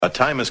A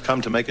time has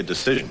come to make a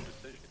decision.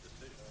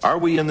 Are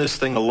we in this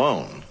thing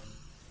alone,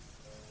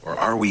 or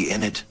are we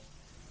in it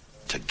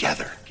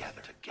together?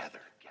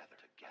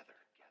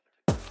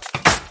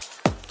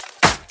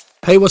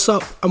 Hey, what's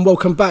up, and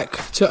welcome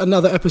back to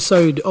another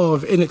episode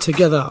of In It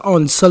Together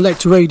on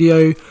Select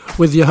Radio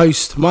with your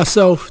host,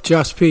 myself,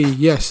 Just P.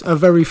 Yes, a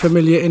very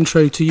familiar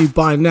intro to you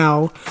by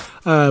now,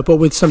 but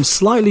with some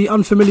slightly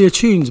unfamiliar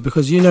tunes,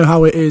 because you know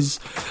how it is.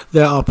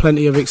 There are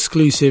plenty of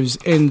exclusives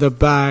in the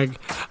bag,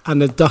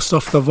 and the dust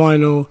off the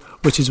vinyl,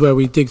 which is where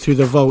we dig through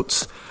the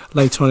vaults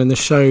later on in the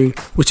show,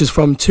 which is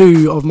from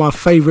two of my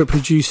favourite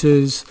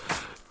producers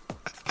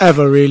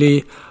ever,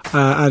 really,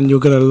 and you're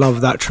going to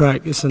love that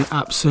track. It's an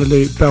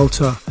absolute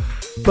belter.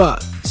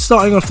 But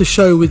starting off the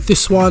show with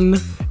this one,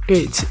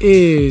 it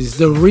is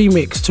the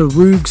remix to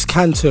Roogs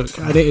Kantuk,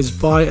 and it is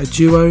by a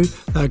duo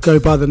that go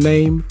by the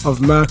name of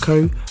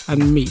Mirko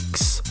and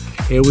Meeks.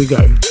 Here we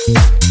go.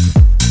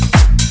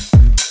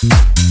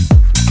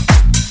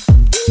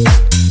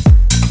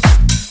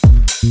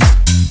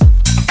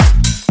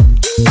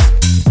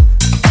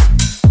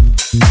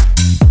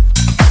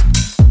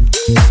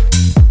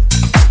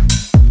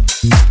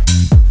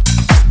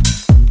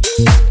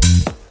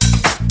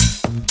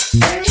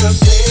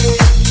 Just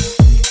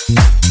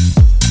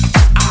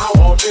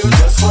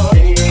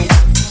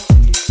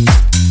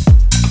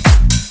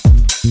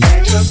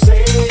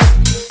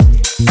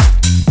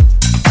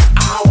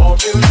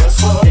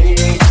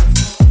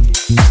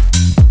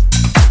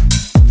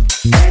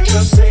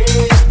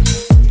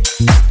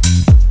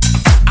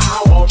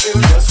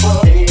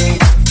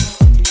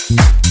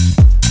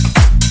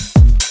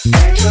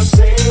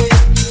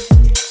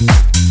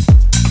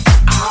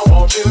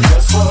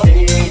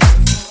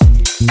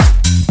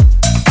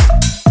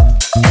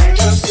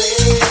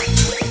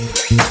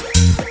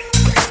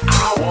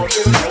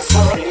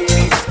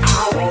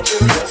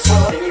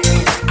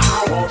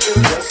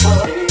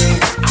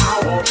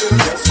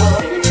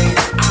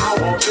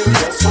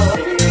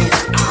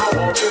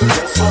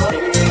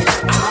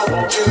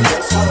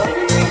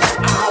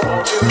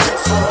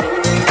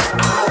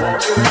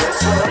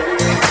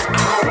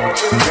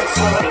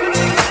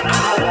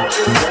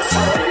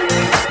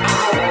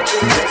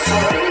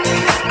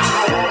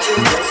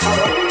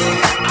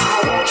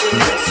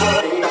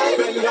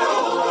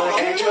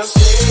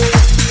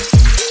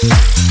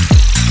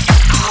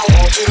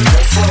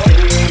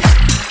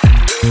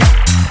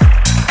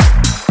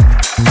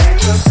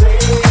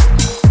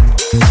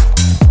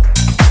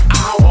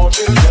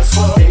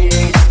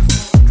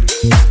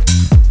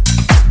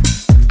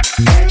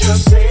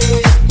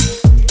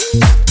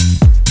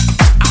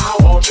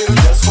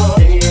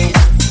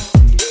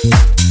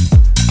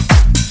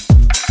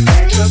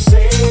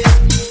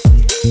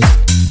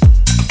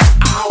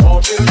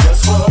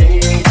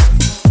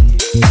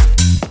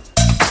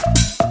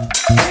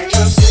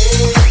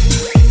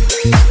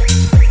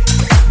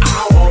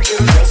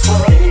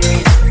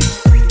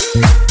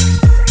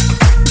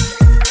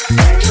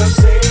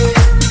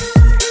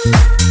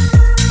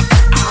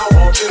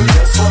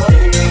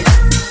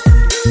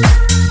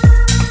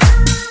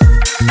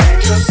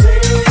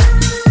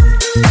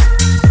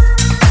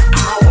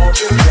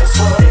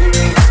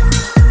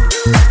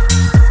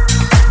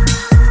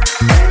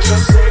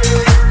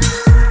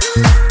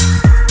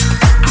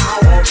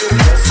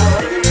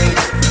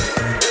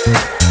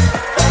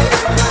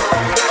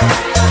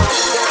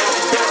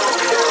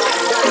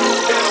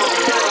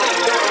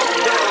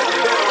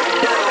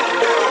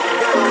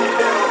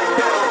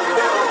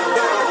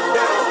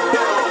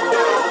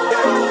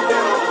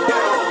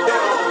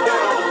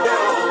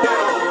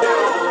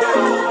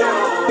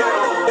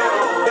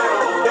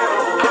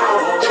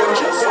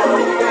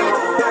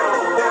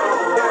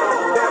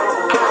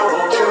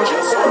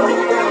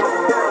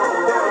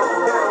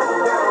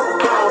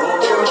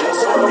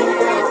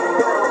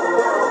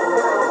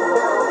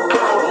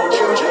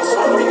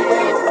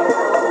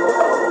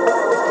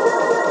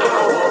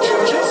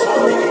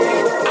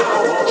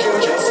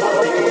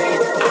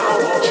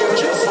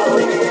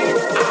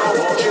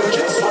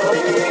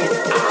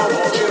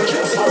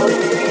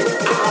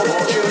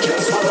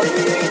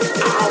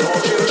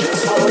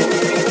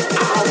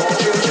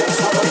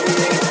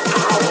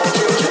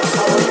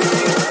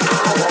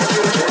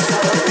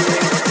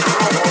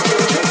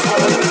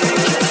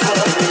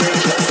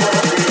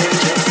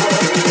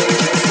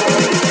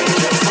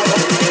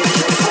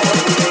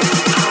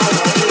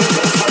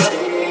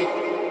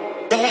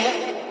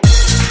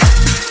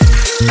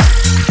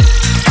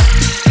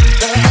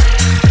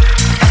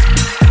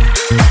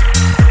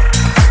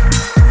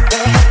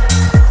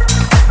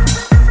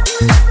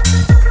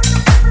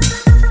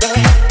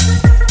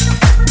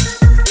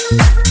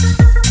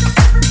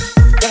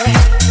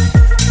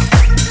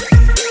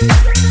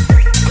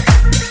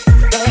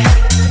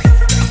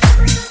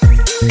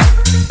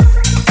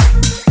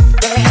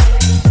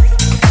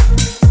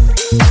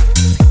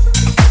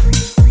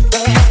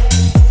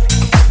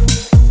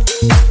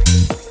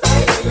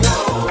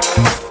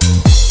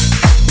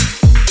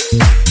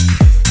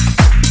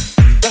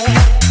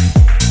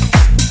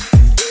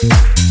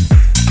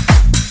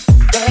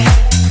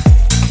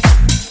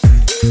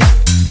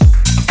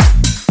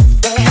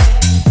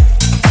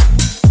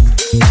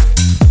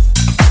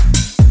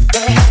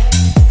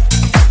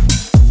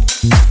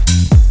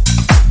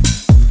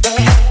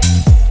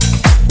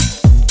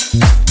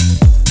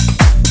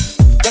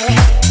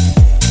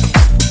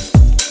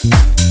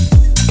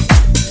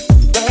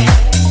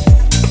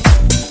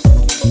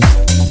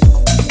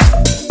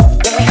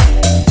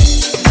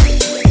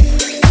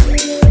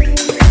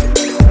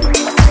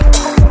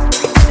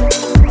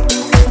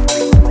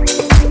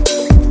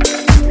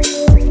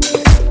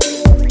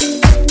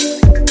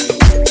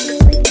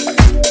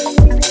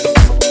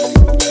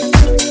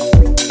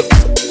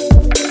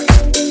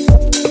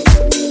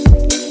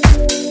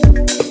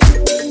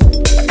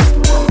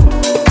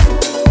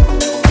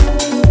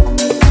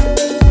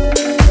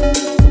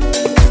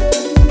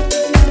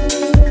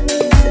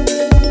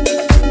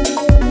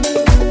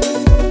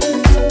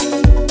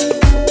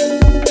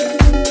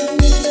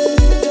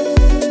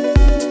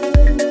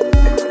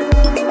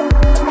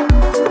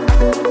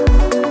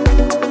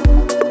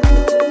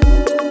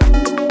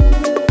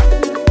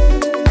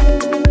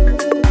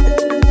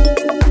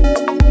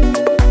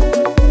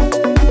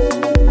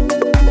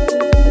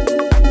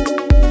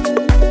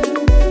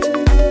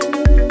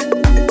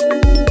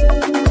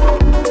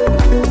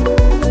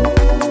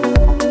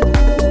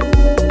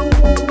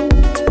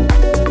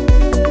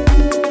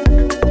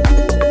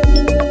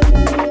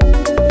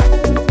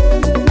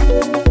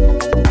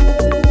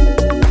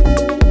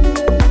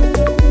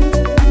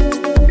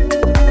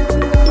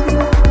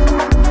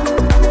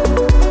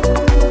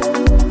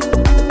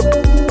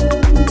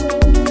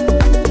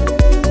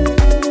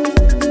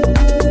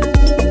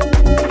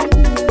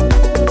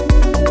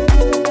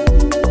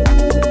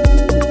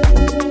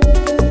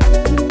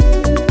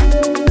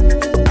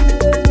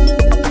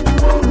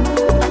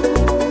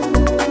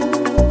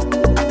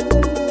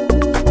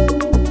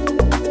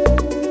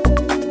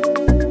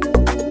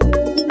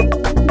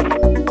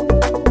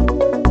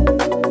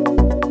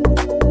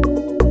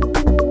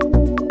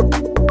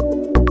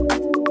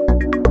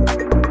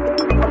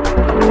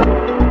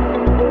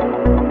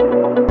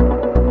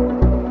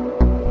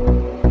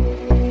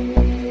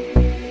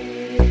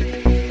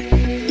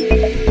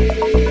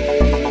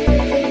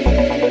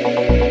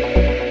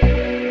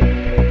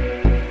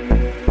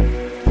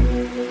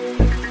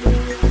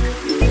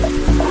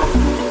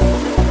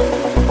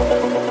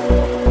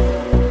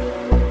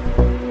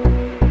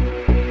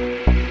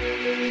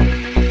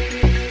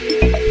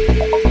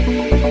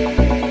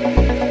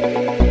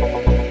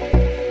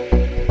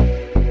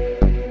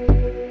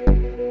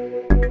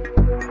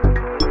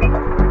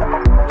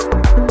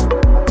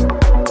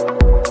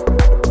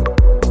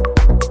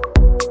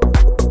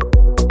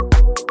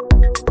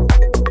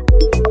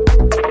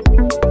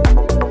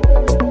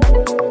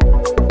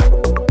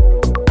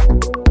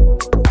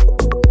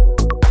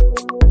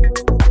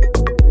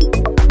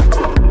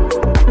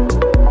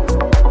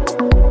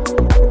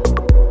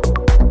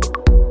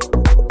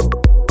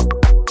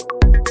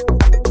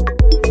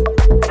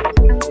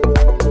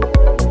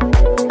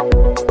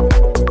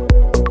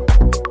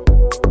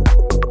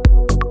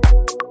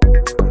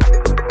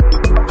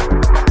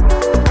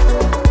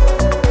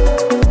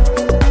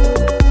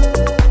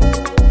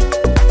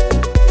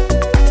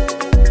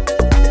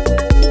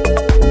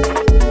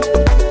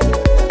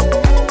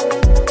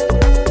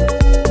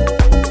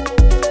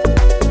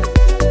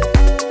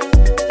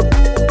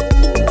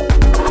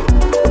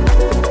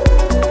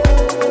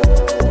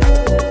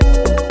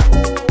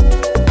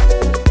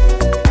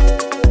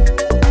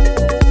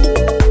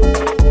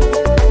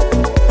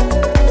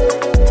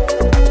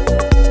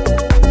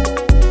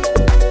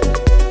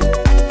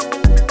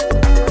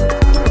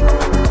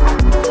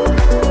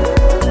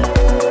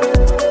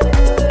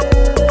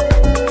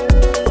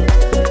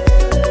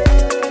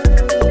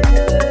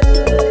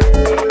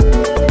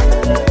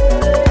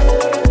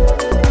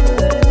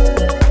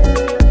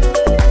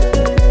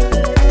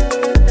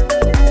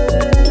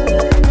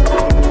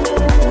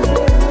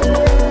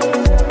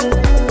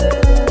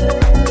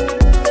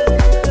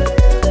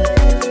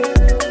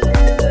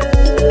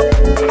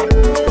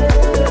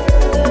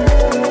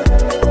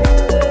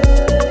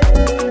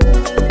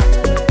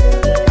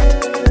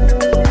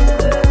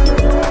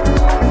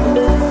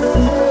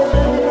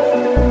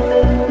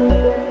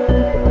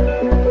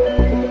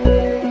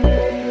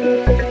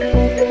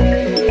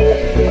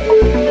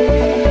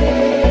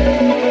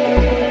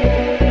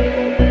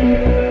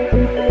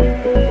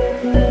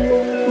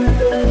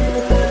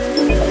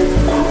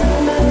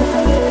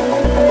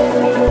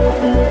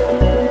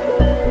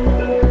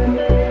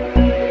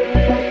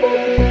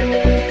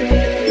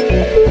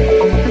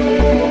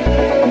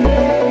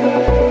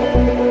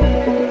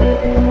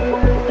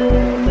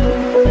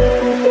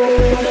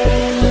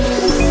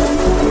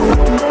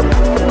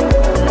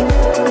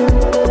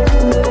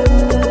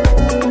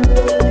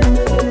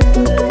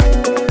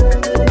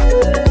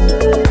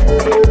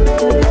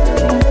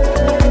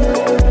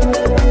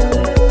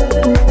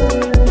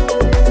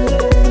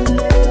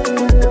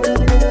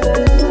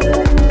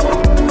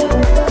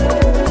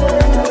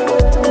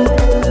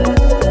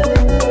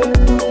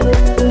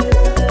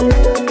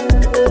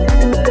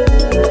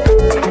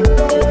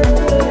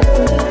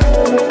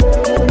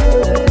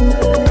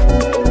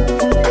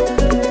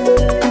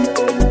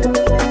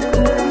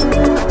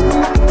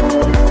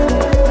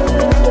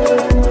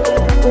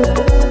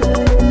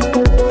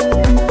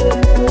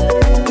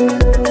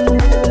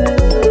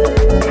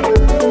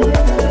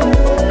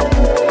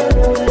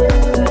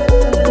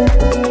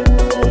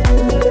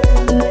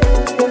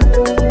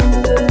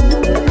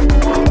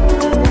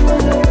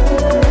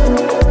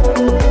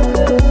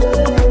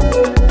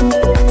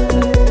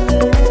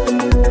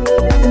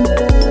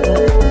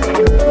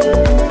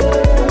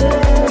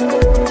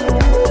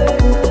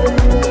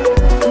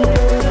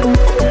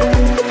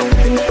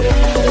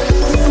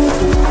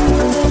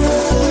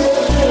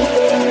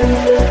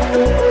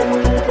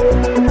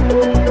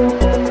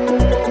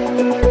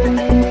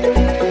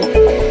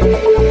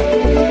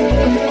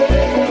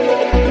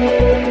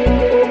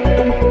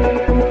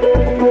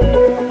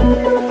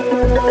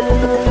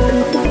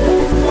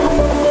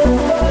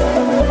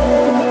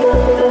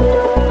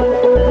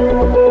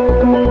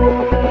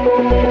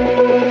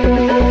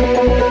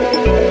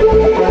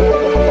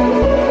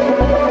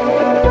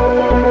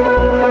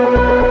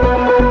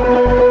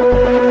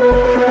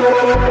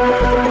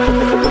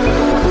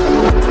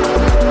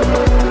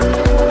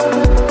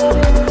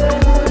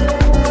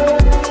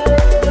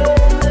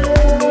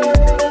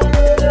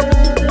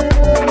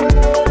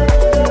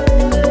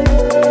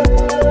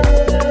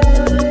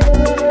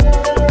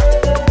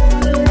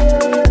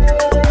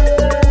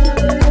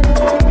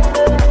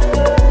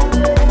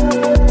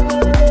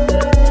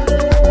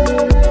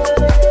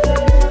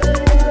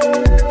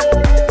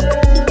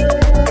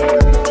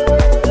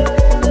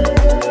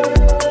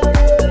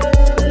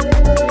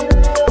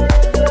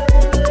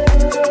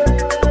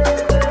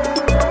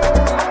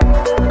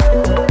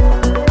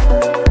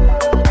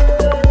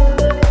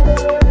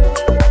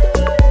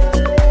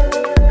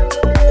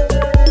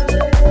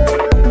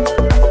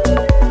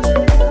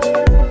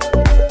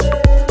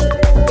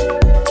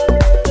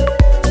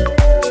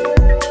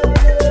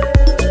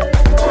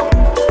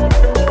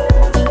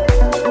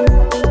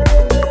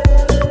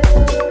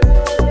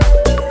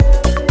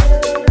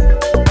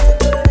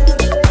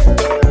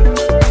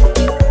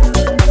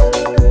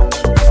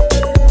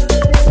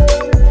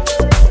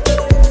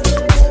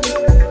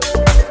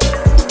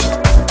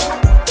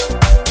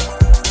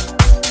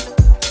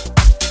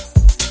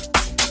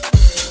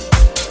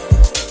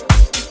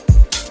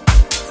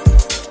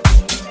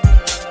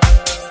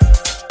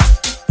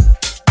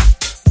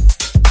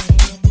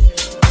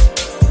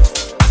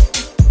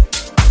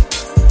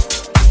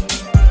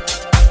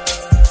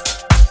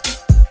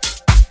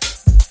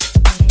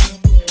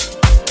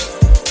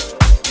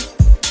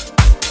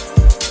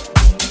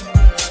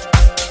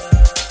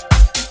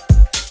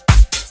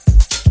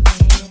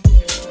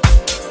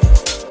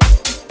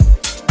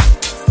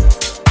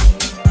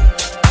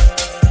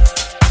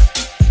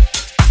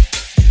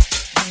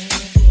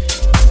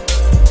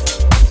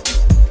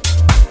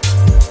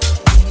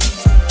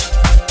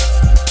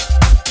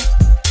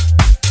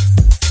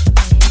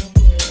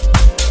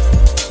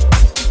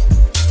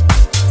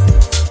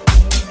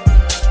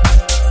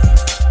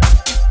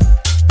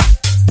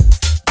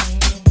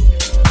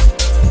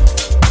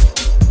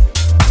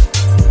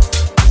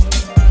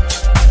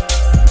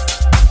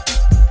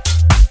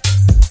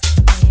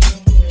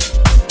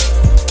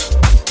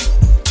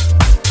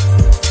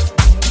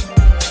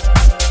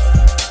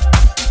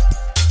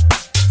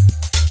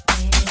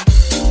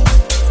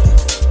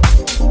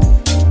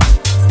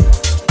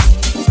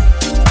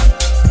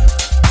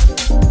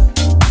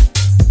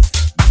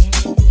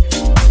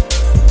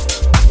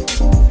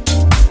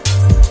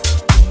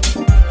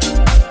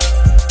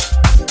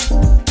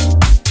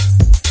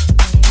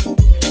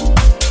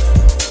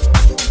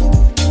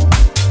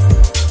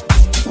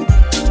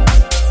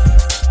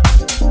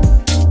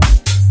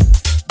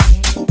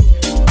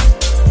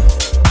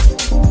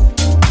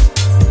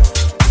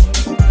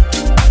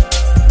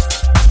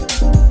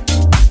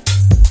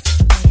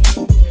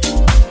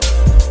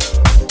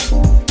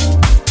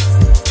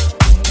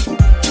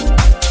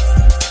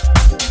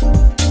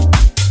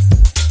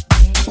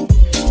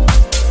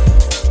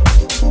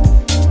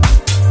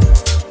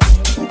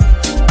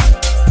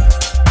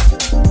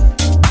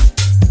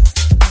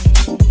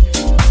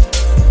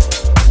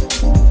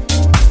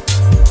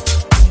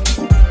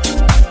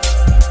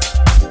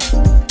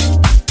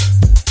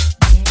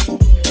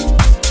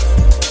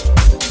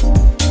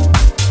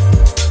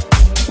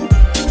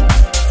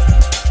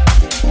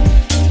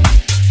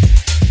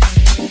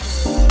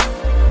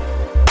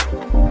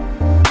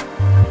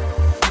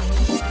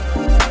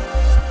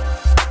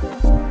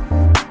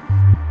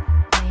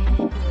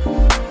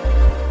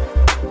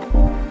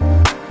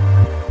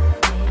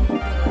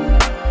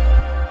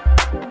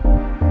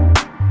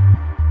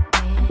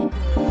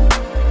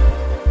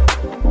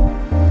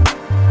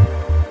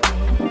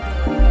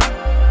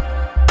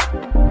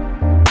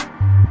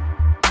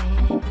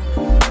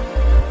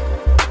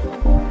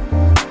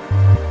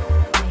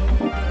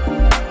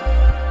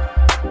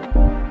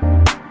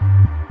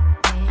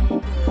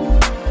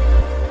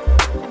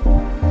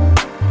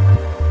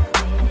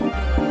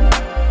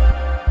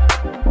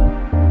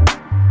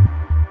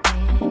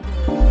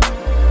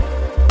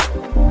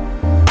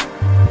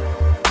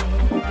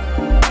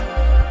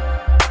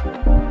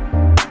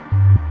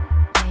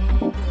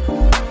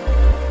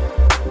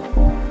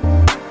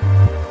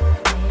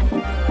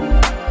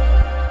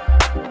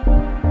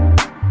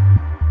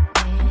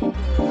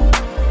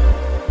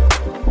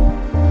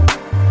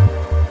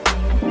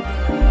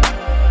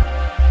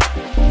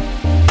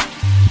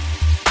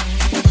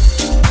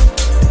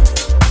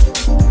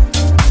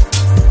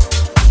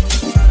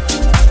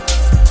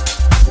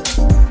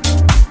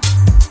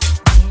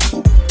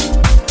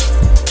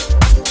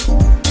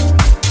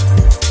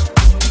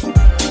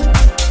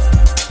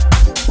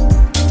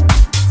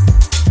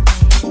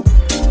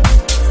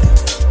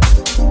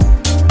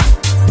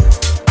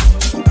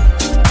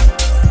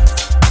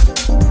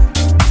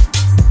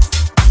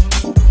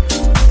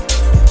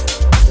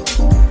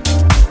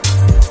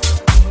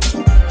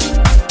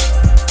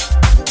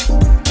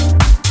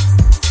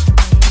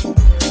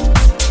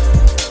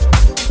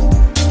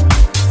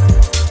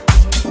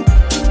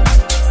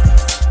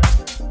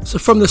So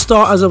from the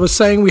start, as I was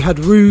saying, we had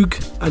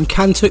Roog and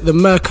Kantuk, the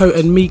Mirko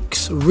and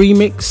Meeks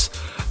remix.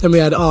 Then we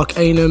had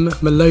Arcanum,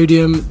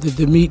 Melodium, the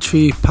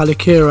Dimitri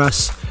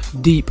Palikiras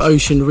Deep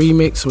Ocean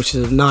remix, which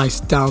is a nice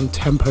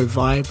down-tempo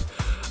vibe.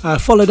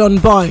 Followed on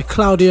by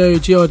Claudio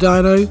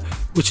Giordano,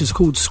 which is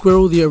called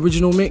Squirrel, the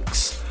original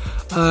mix.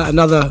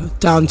 Another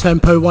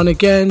down-tempo one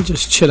again,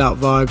 just chill-out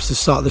vibes to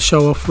start the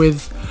show off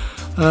with.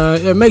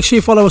 Make sure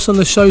you follow us on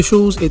the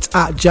socials. It's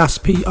at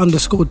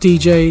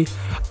jasp_DJ,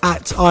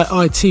 at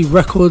IIT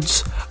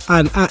Records,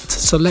 and at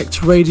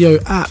Select Radio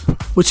app,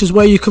 which is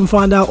where you can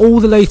find out all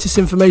the latest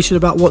information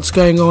about what's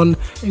going on,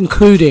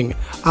 including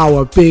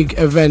our big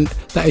event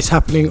that is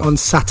happening on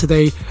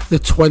Saturday the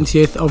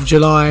 20th of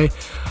July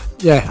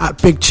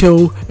at Big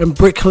Chill in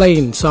Brick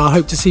Lane. So I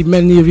hope to see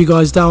many of you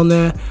guys down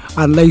there,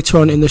 and later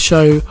on in the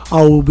show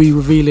I will be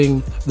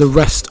revealing the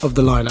rest of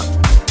the lineup.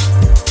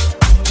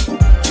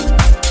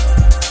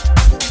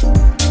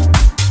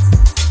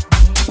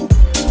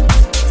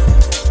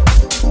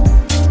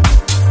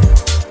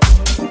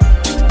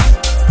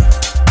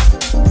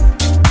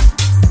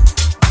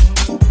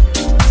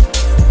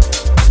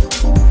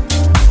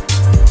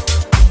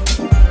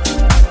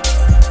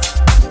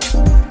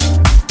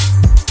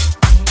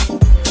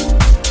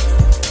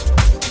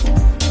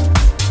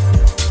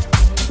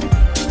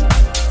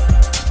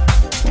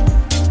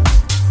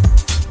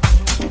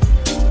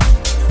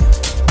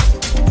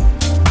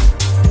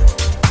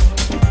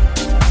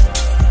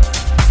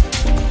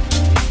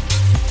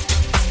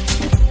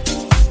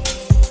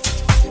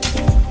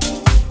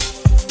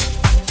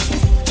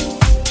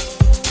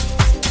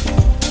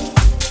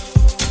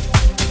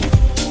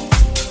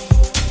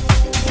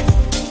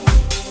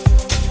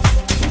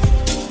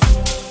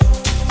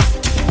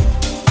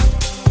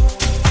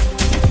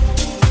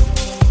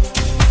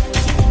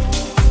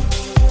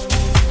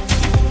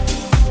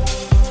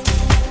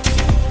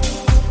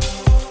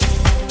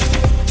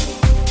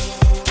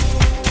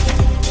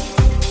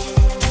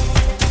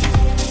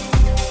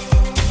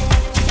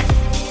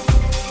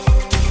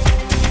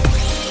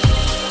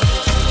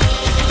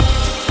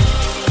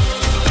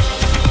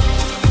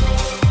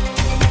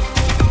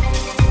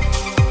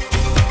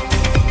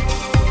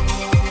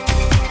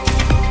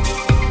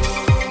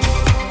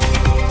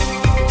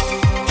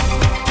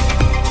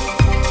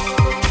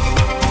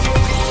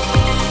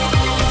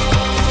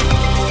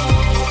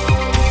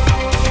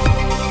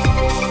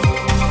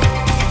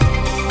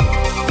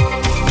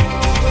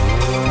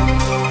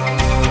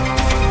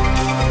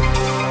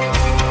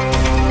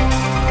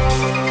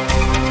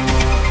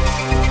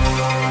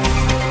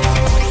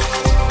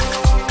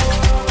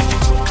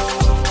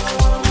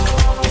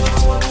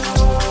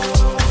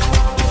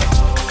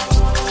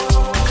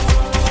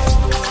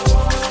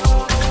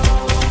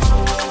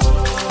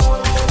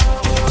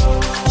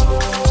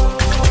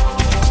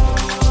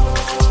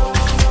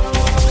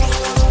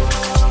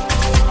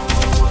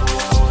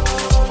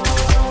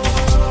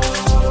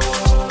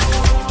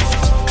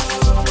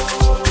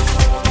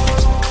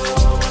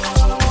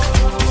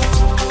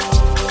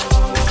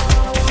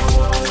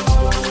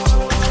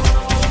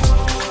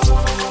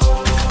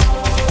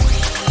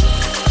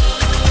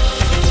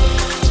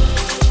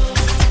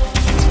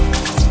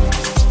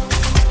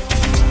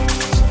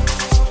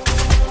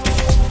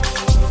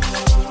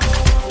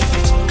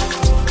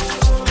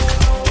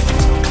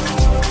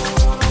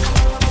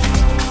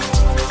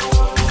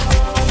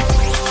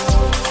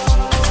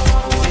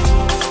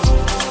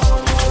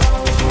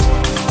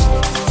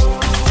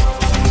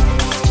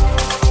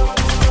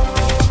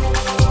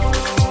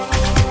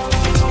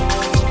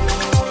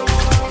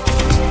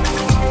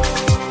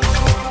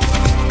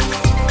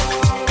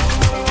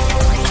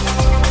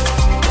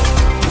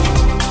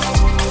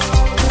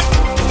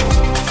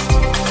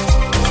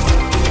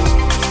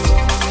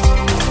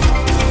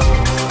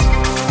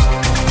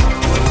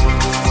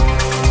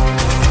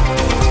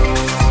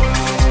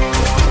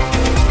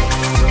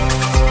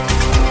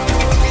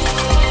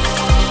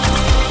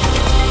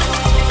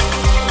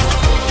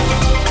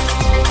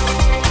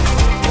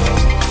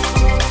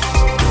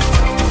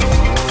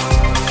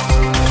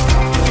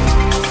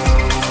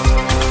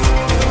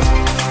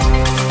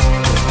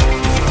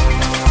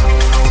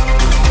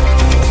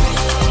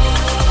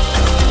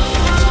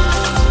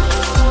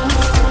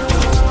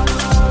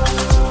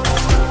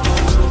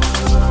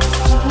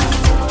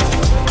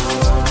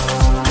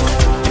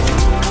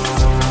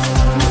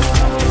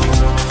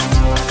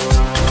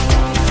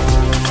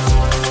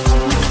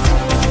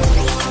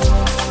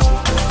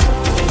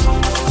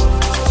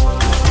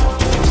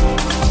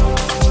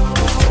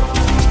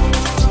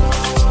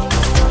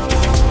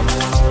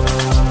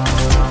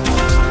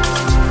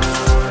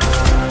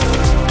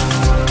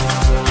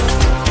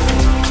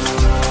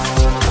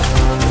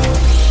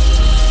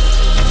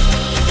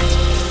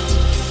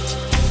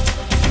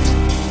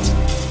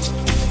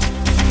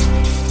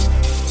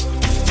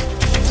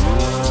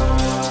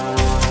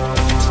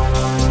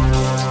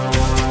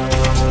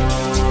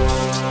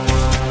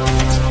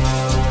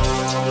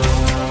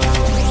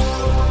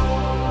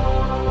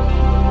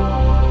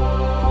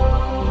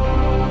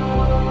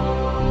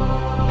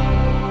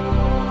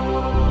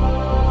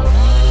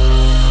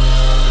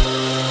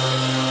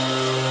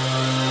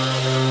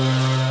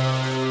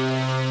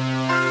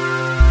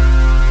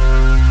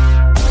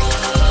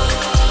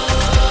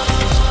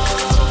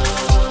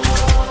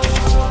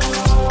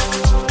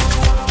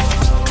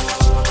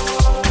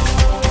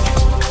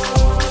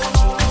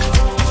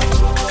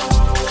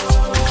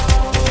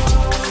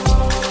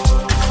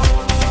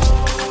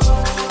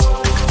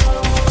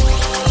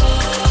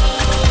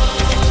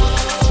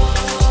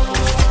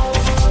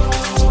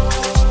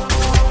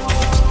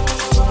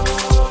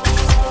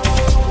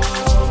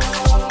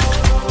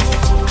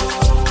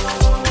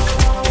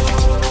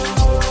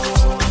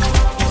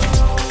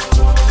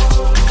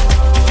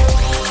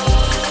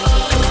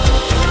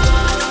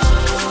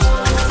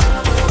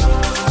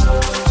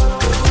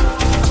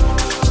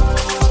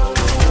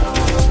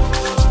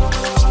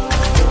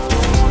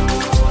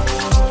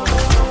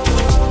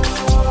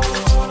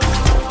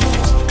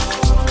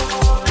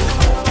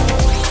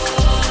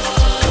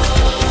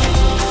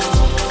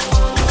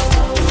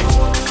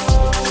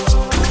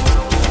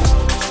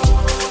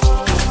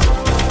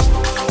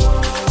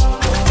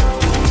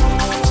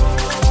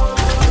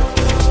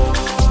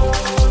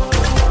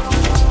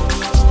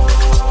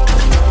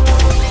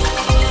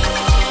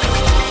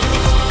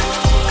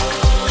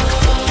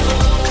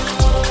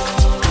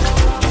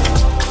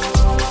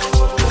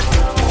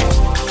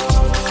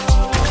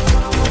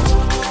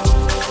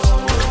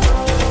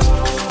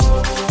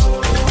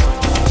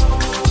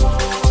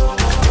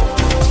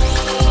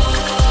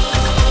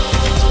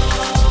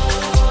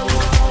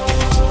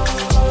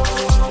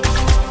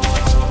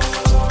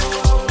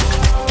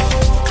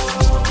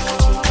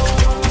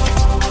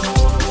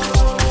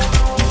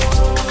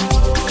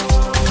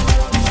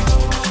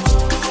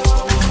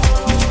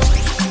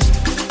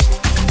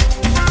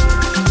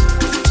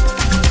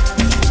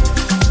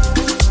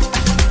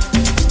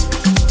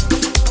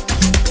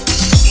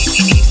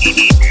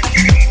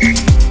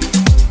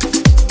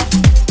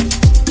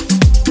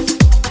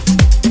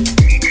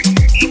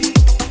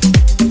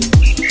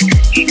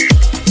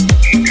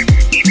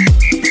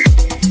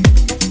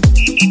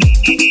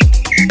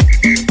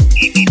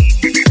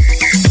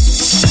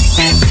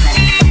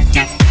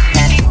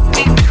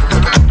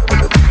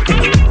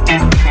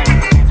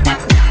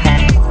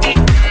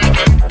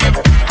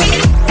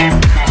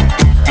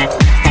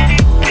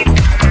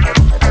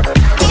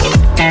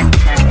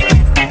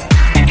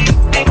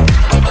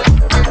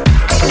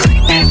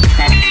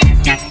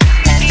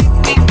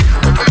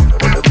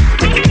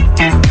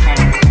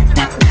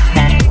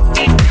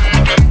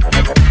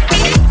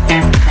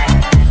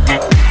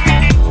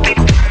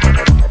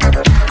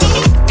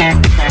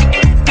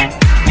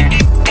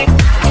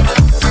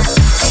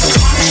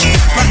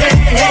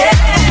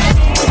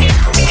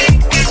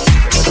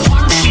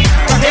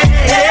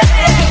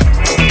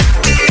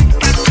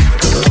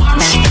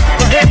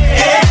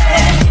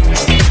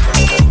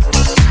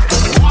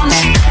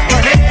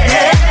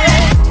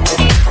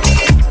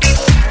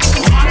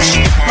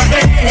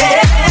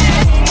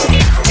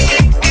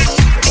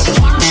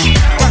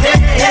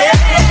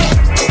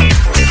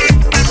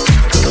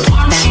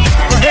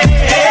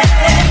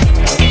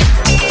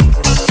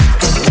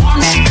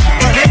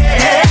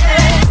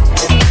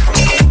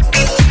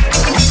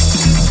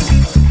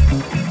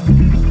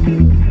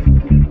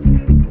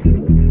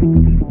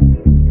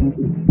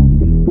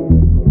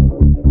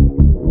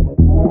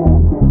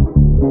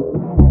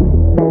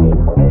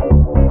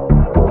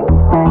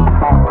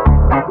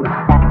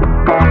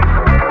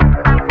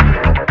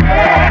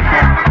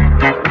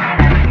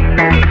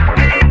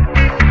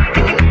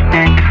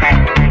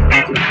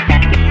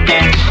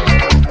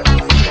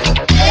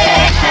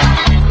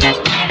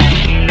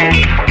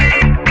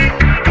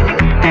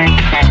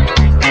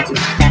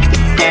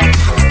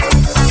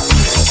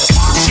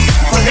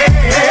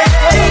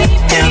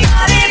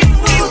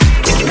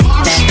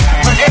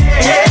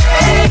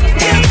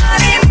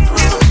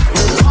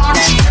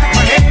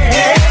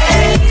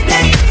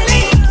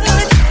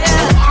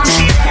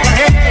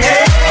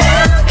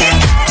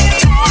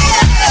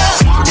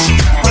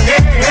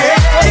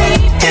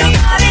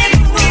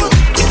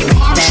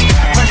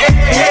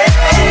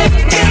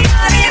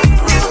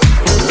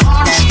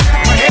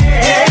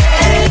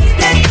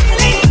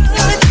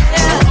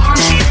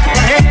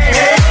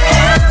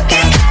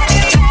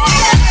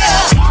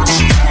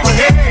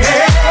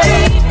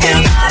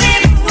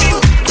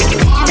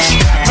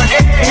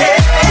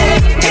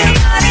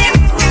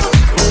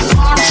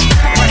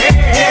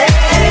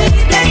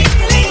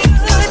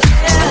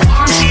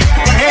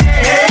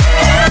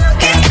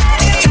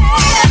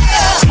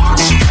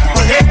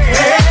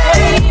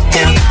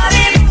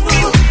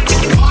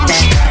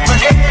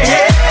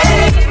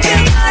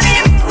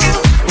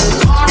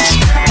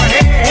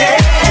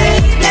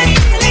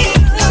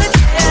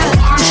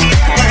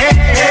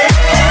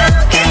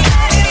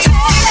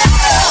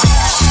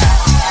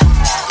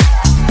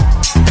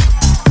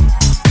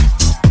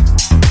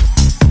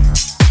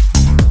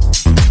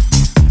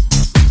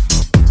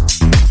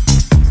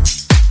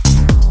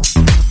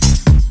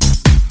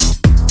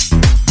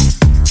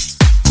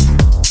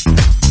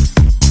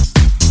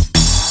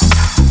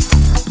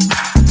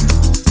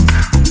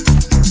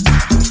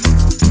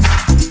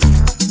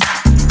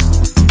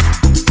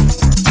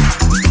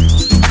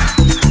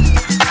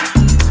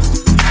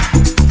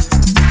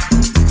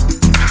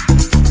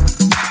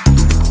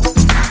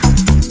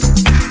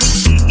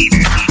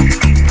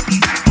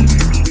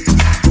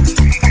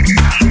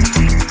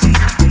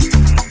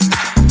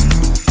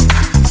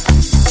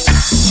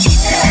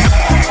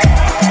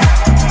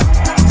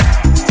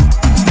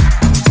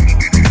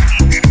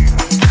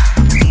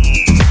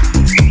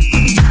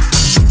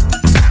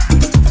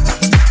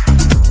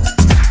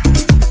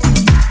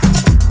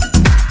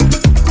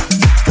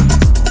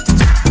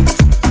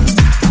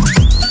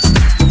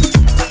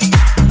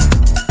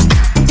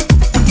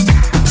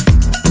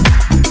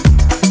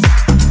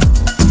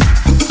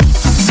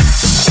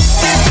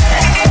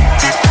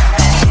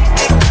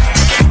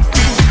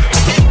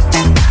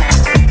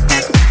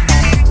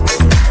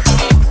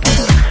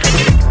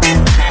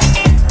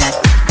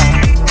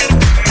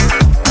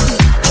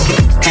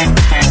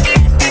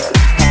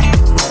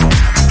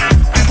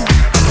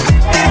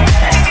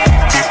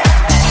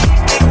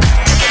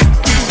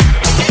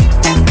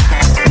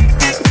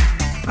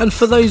 And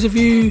for those of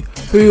you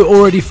who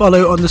already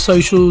follow on the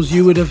socials,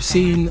 you would have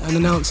seen an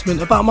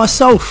announcement about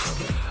myself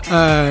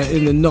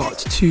in the not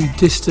too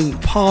distant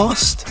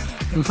past,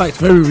 in fact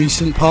very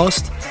recent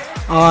past.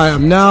 I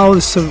am now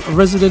a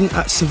resident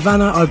at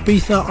Savannah,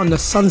 Ibiza on the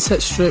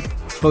Sunset Strip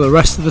for the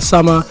rest of the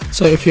summer.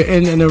 So if you're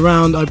in and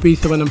around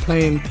Ibiza when I'm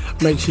playing,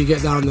 make sure you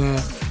get down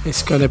there.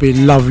 It's going to be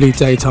lovely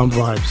daytime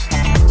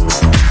vibes.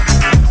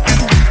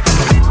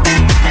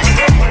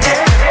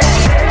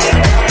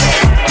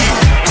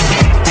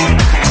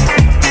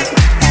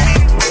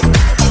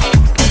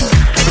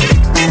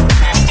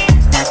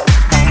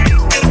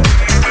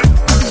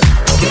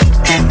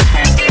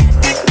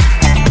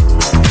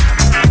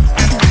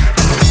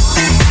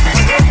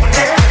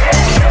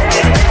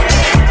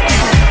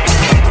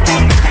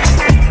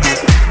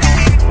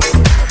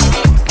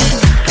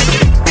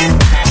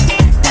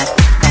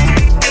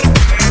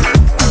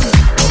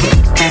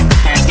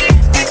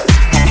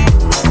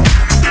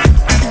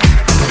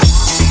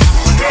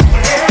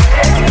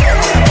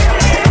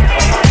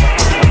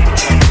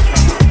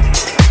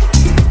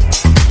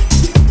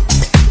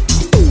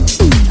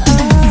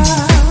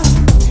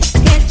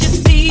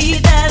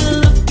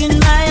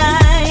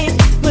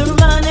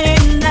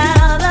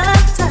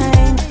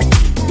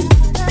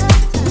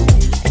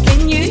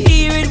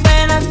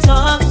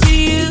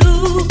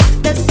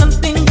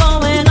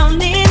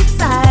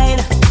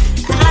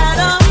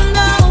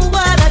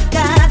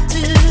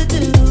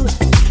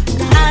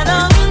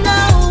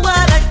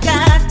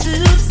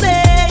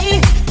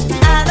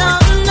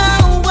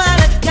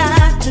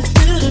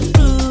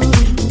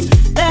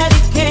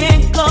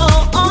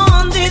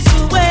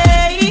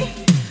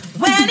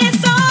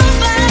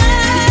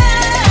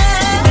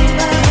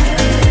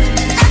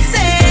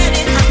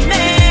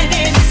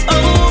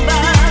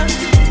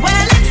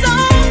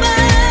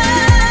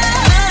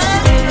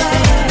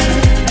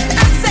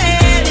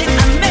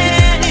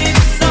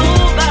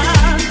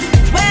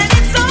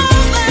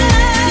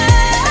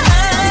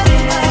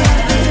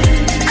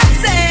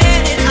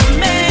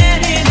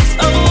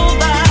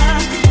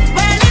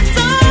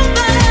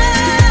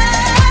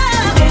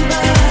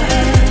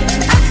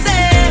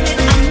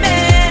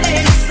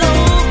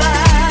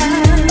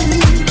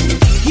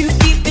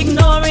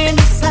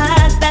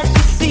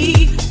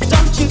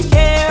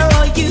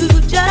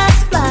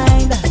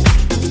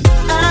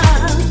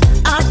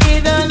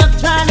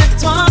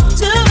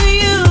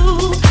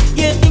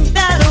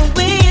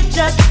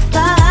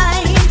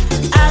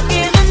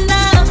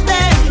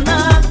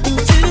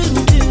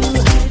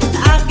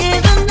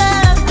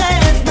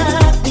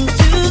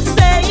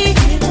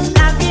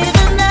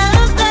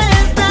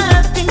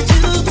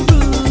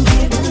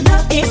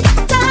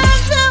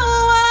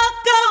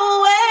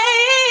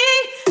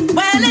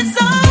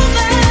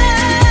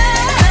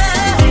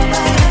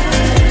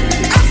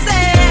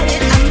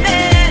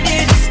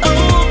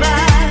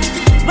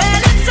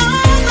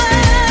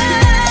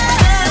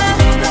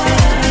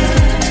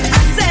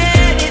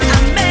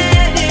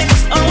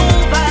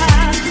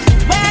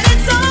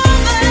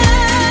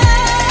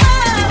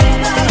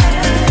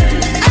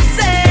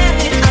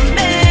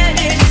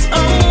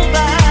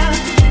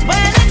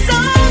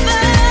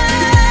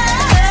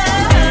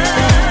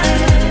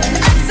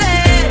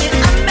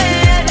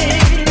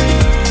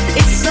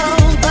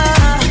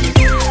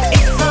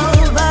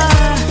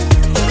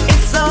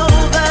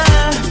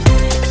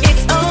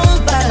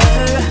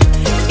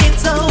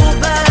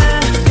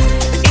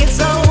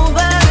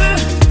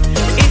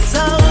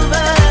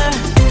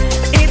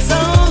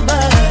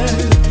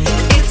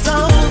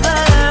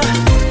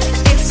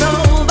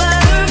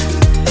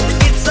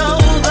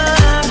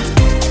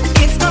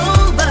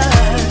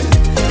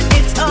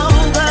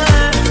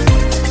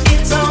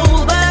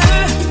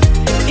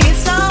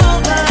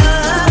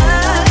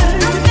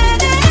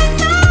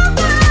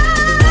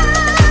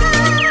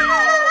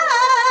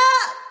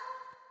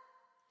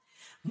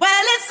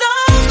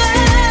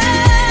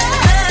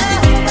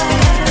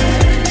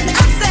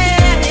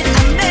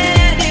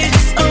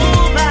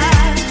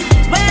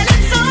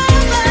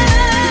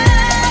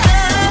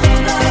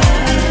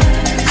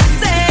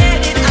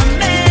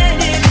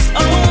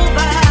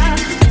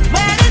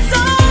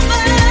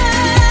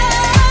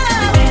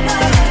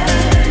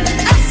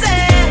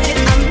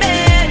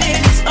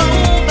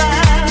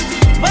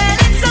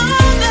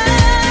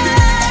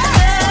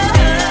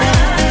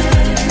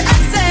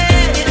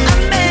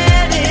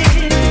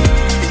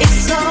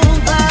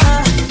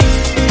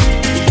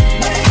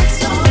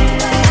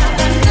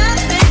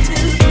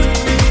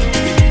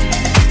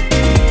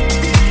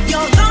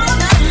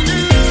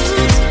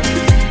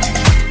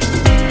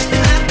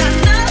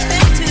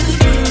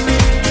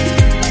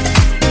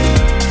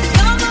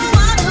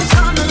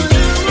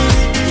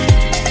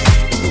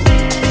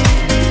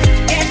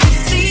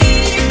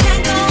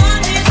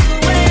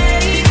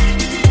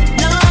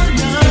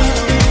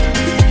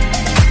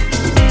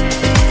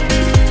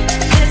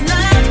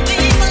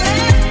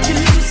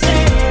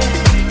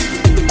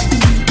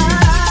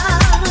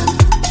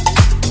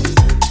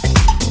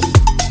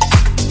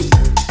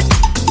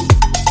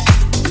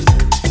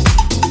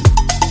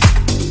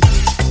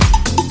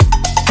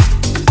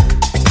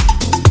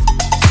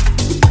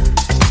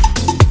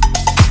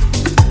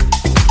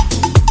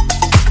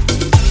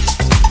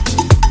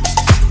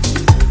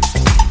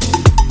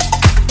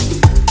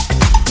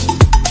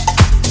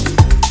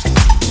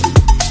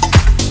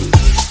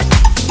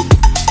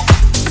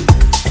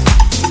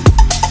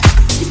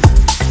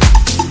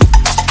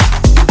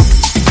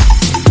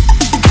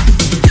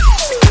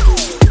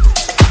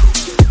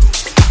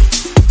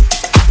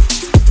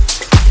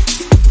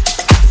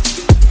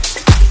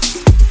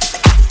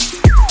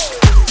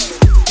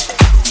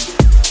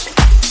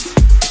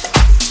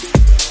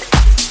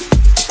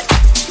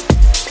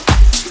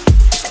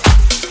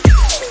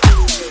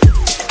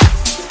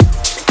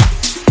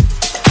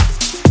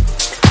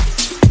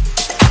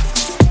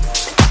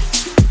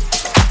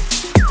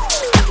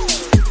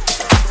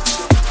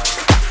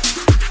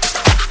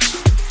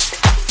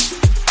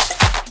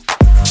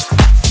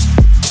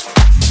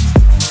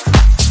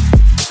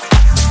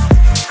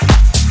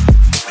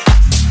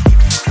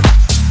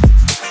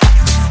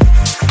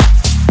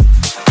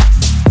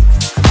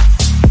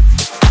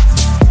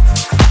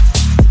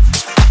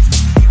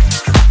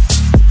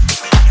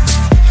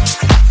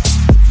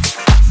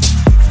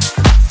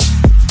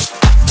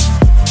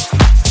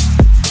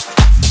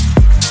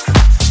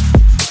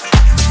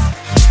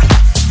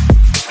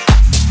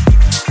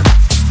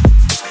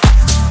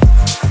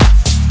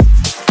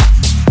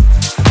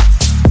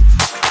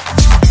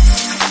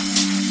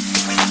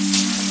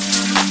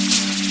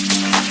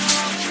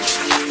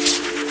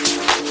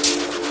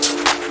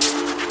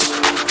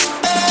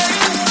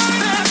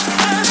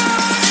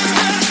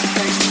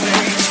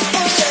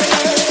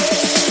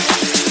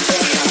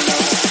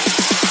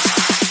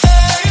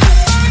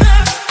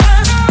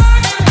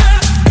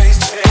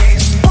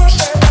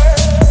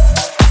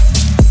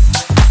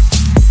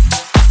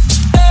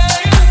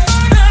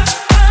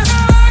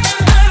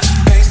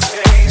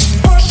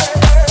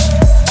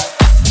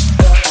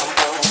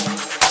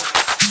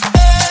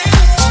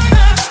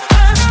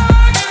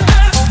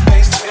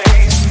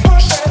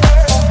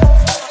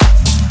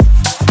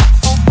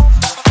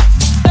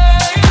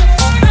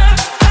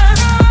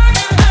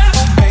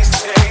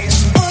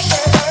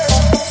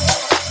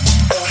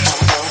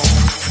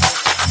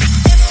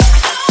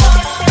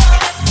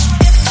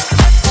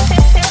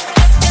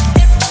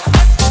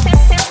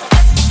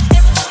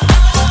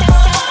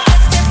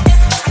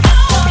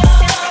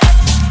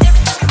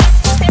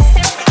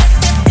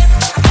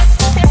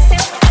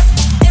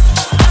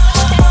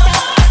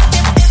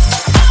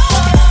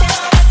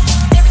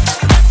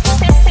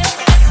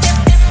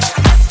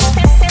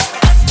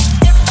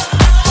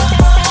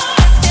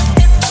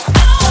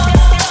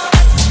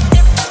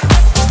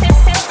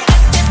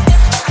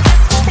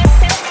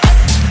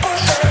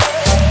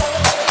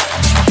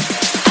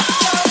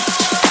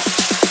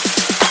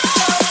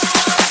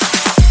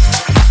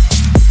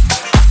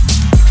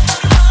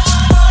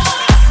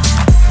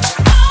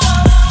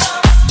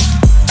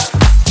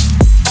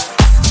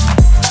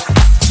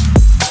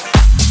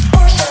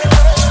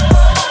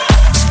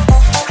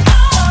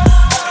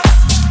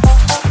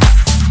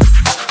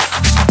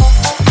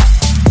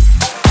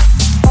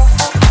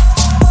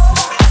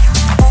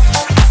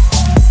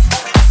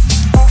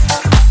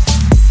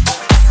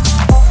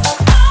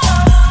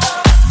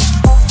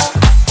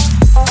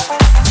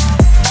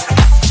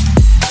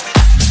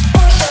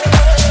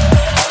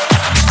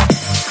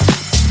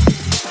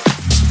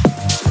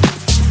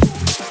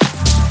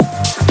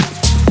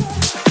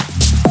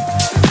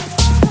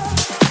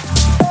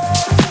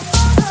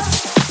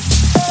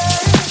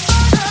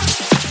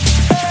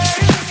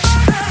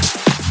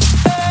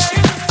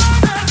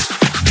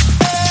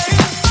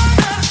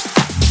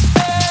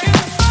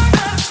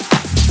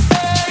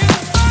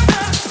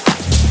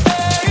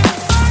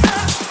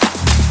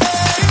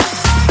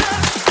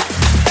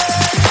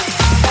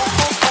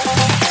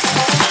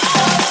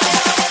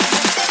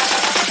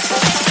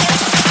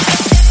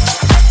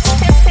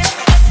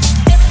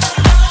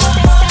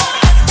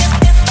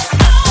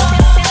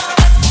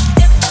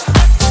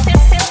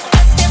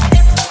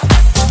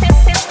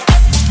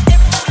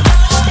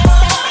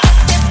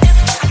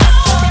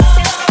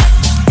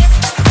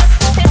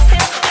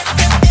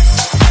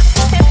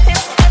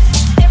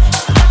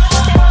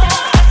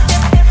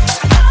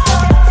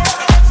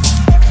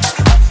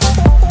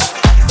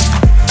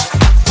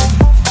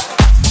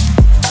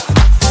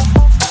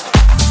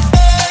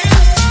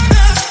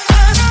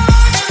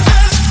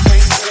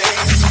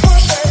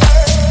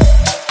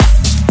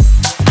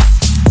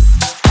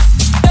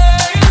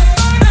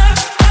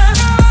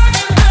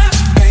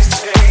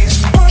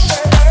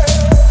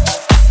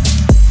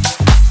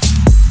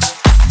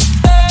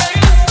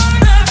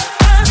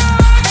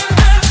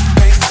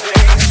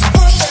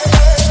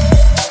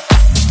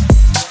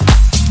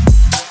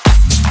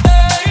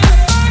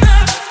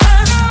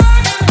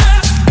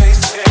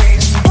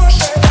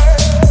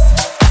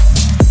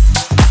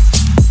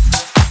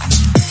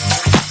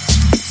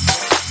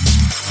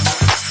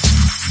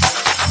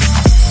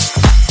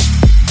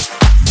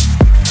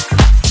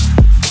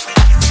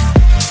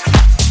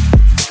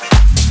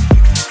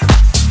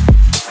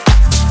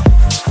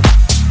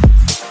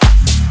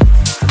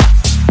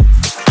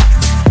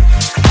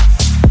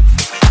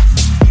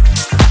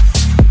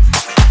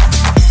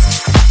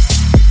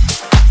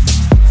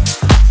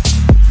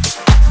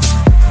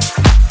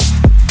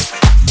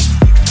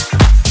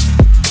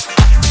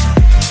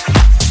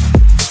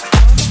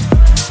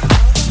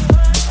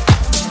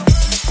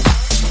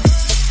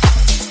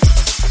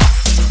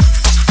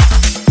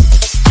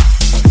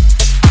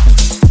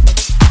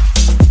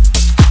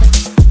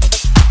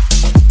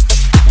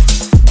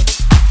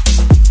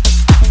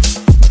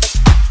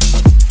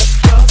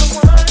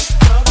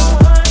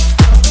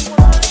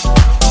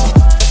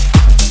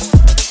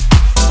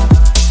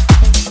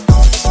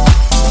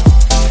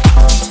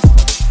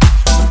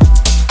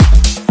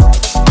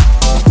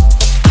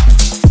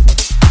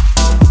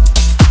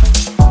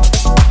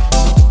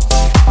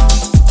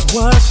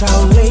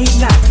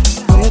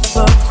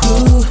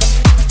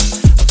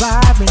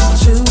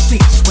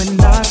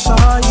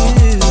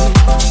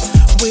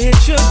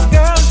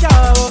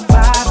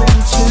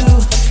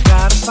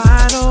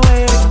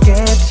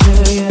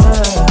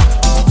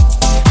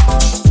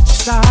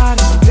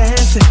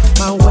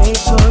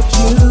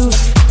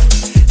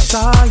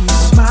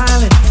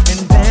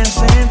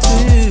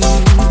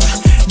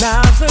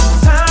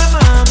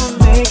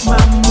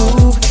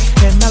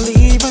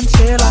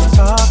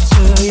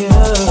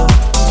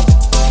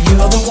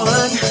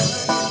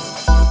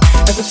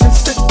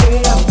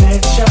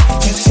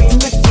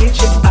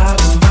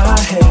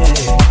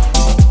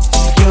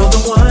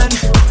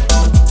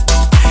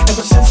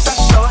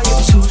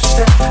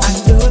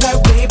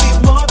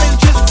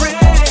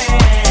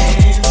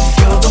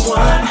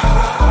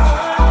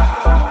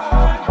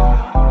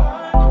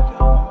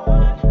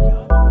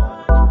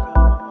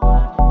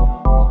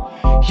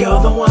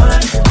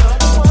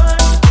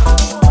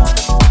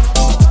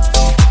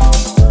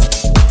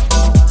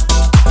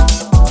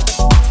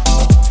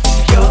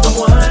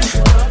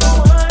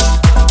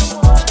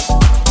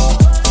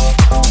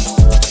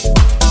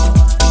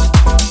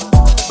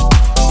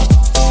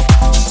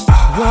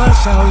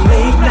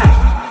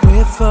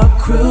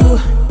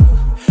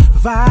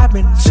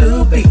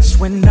 to beats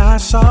when I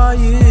saw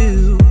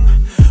you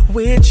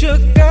with your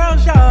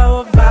girls,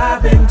 y'all were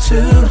vibing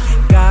too.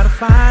 Gotta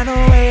find a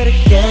way to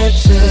get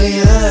to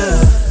you.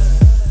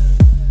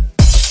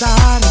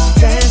 Started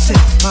dancing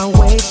my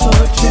way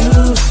toward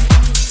you.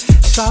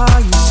 Saw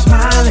you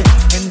smiling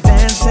and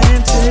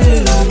dancing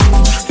too.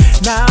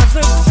 Now's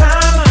the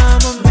time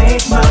I'ma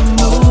make my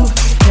move.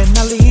 Can I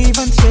leave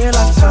until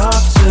I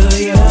talk to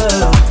you?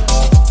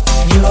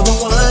 You're the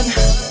one.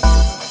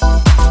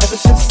 Ever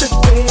since the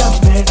day I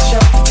met you,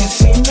 can't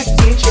seem to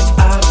get you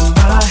out of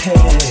my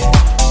head.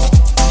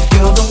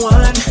 You're the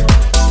one.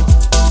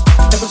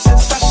 Ever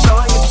since I saw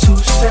you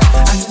two-step,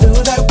 I knew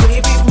that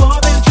we'd be more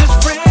than just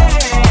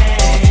friends.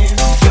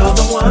 You're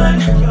the one.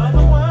 You're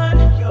the one.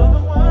 You're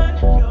the one.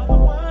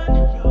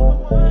 You're the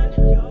one.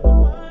 You're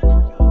the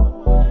one.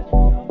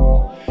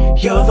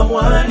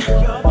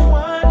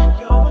 You're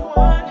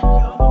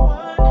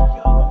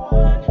the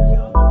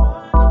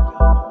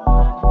one.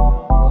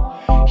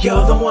 You're the one.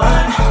 You're the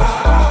one.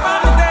 From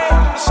the day I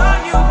saw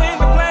you in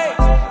the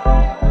place,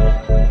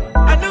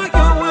 I knew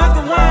you were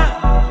the one.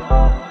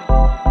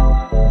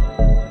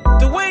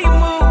 The way you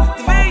move,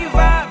 the way you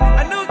vibe,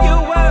 I knew you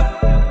were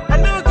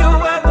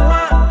the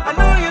one. I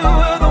knew you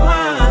were the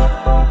one.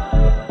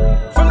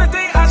 From the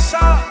day I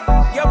saw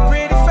your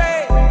pretty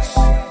face,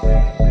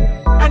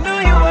 I knew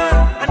you were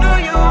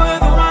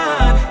the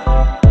one.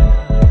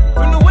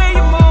 From the way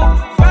you move,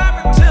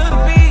 vibing to the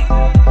beat,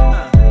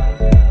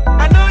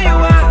 I knew you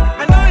were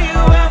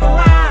the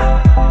one.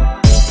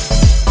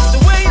 The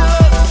way you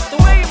look, the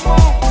way you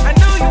move, I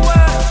knew you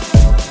were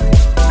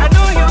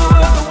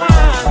the one.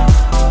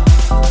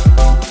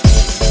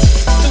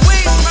 The way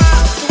you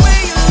smile, the way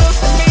you look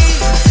at me,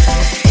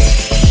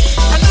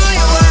 I knew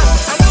you were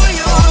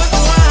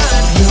the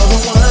one. You're the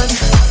one.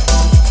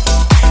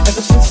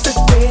 Ever since the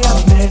day I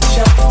met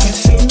you, can't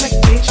seem to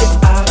get you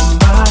out of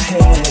my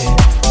head.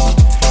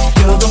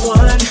 You're the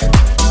one.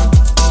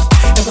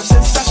 Ever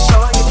since I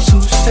saw you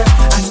two-step,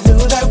 I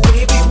knew that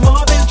we'd be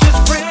more than just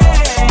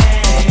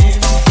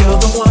friends. You're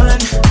the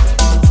one.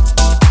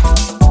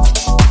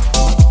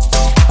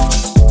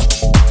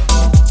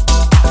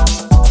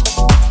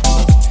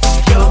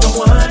 You're the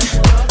one.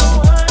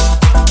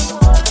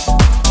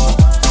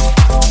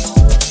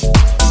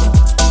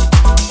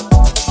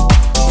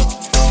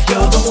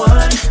 You're the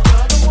one.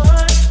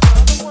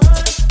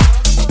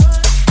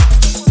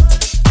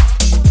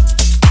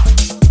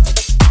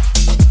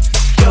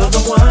 You're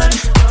the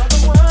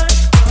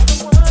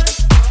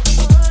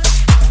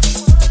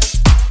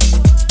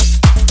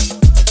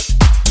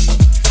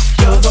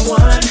one. You're the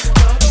one.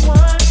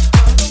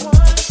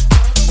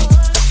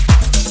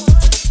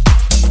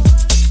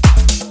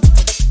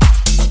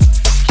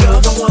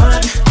 You're the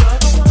one.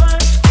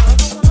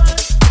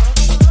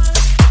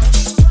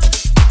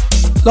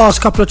 Last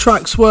couple of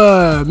tracks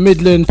were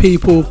Midland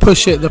People,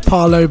 Push It, the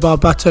Paolo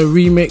Barbato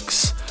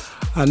remix.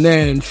 And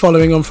then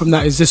following on from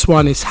that is this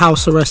one, it's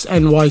House Arrest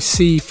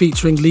NYC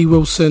featuring Lee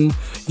Wilson,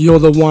 You're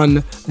the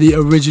One, the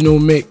original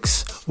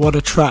mix. What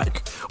a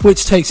track.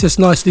 Which takes us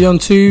nicely on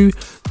to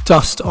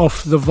Dust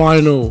Off the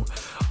Vinyl.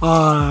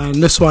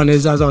 And this one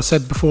is, as I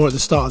said before at the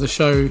start of the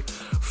show,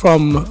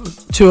 from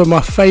two of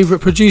my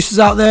favourite producers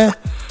out there.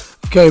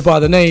 Go by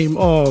the name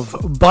of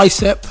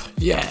Bicep.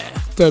 Yeah,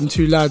 them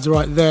two lads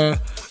right there.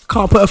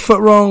 Can't put a foot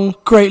wrong.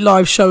 Great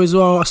live show as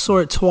well. I saw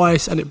it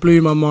twice and it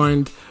blew my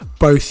mind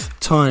both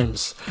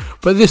times.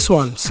 But this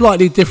one,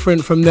 slightly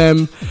different from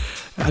them.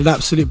 An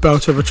absolute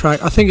belter of a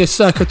track. I think it's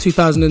circa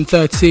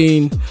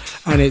 2013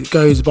 and it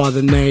goes by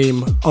the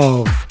name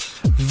of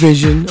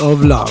Vision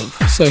of Love.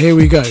 So here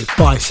we go.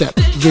 Bicep,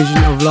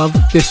 Vision of Love.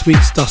 This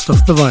week's Dust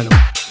Off the Vinyl.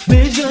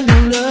 Vision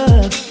of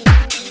love.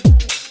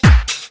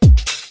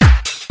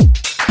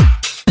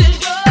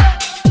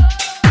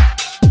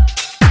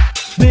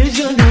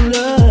 Vision of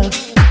love.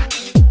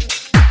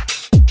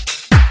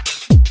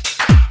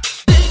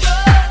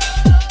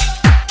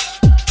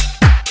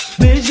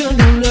 Vision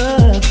of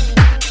love.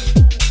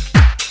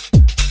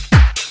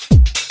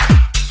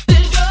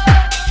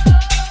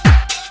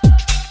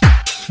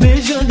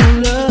 Vision of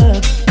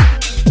love.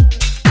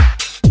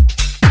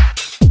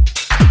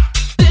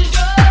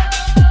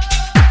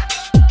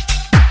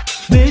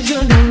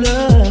 Vision of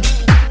love.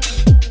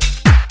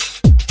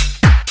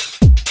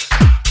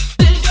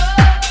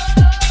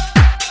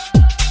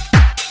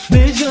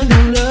 Vision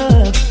of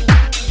love.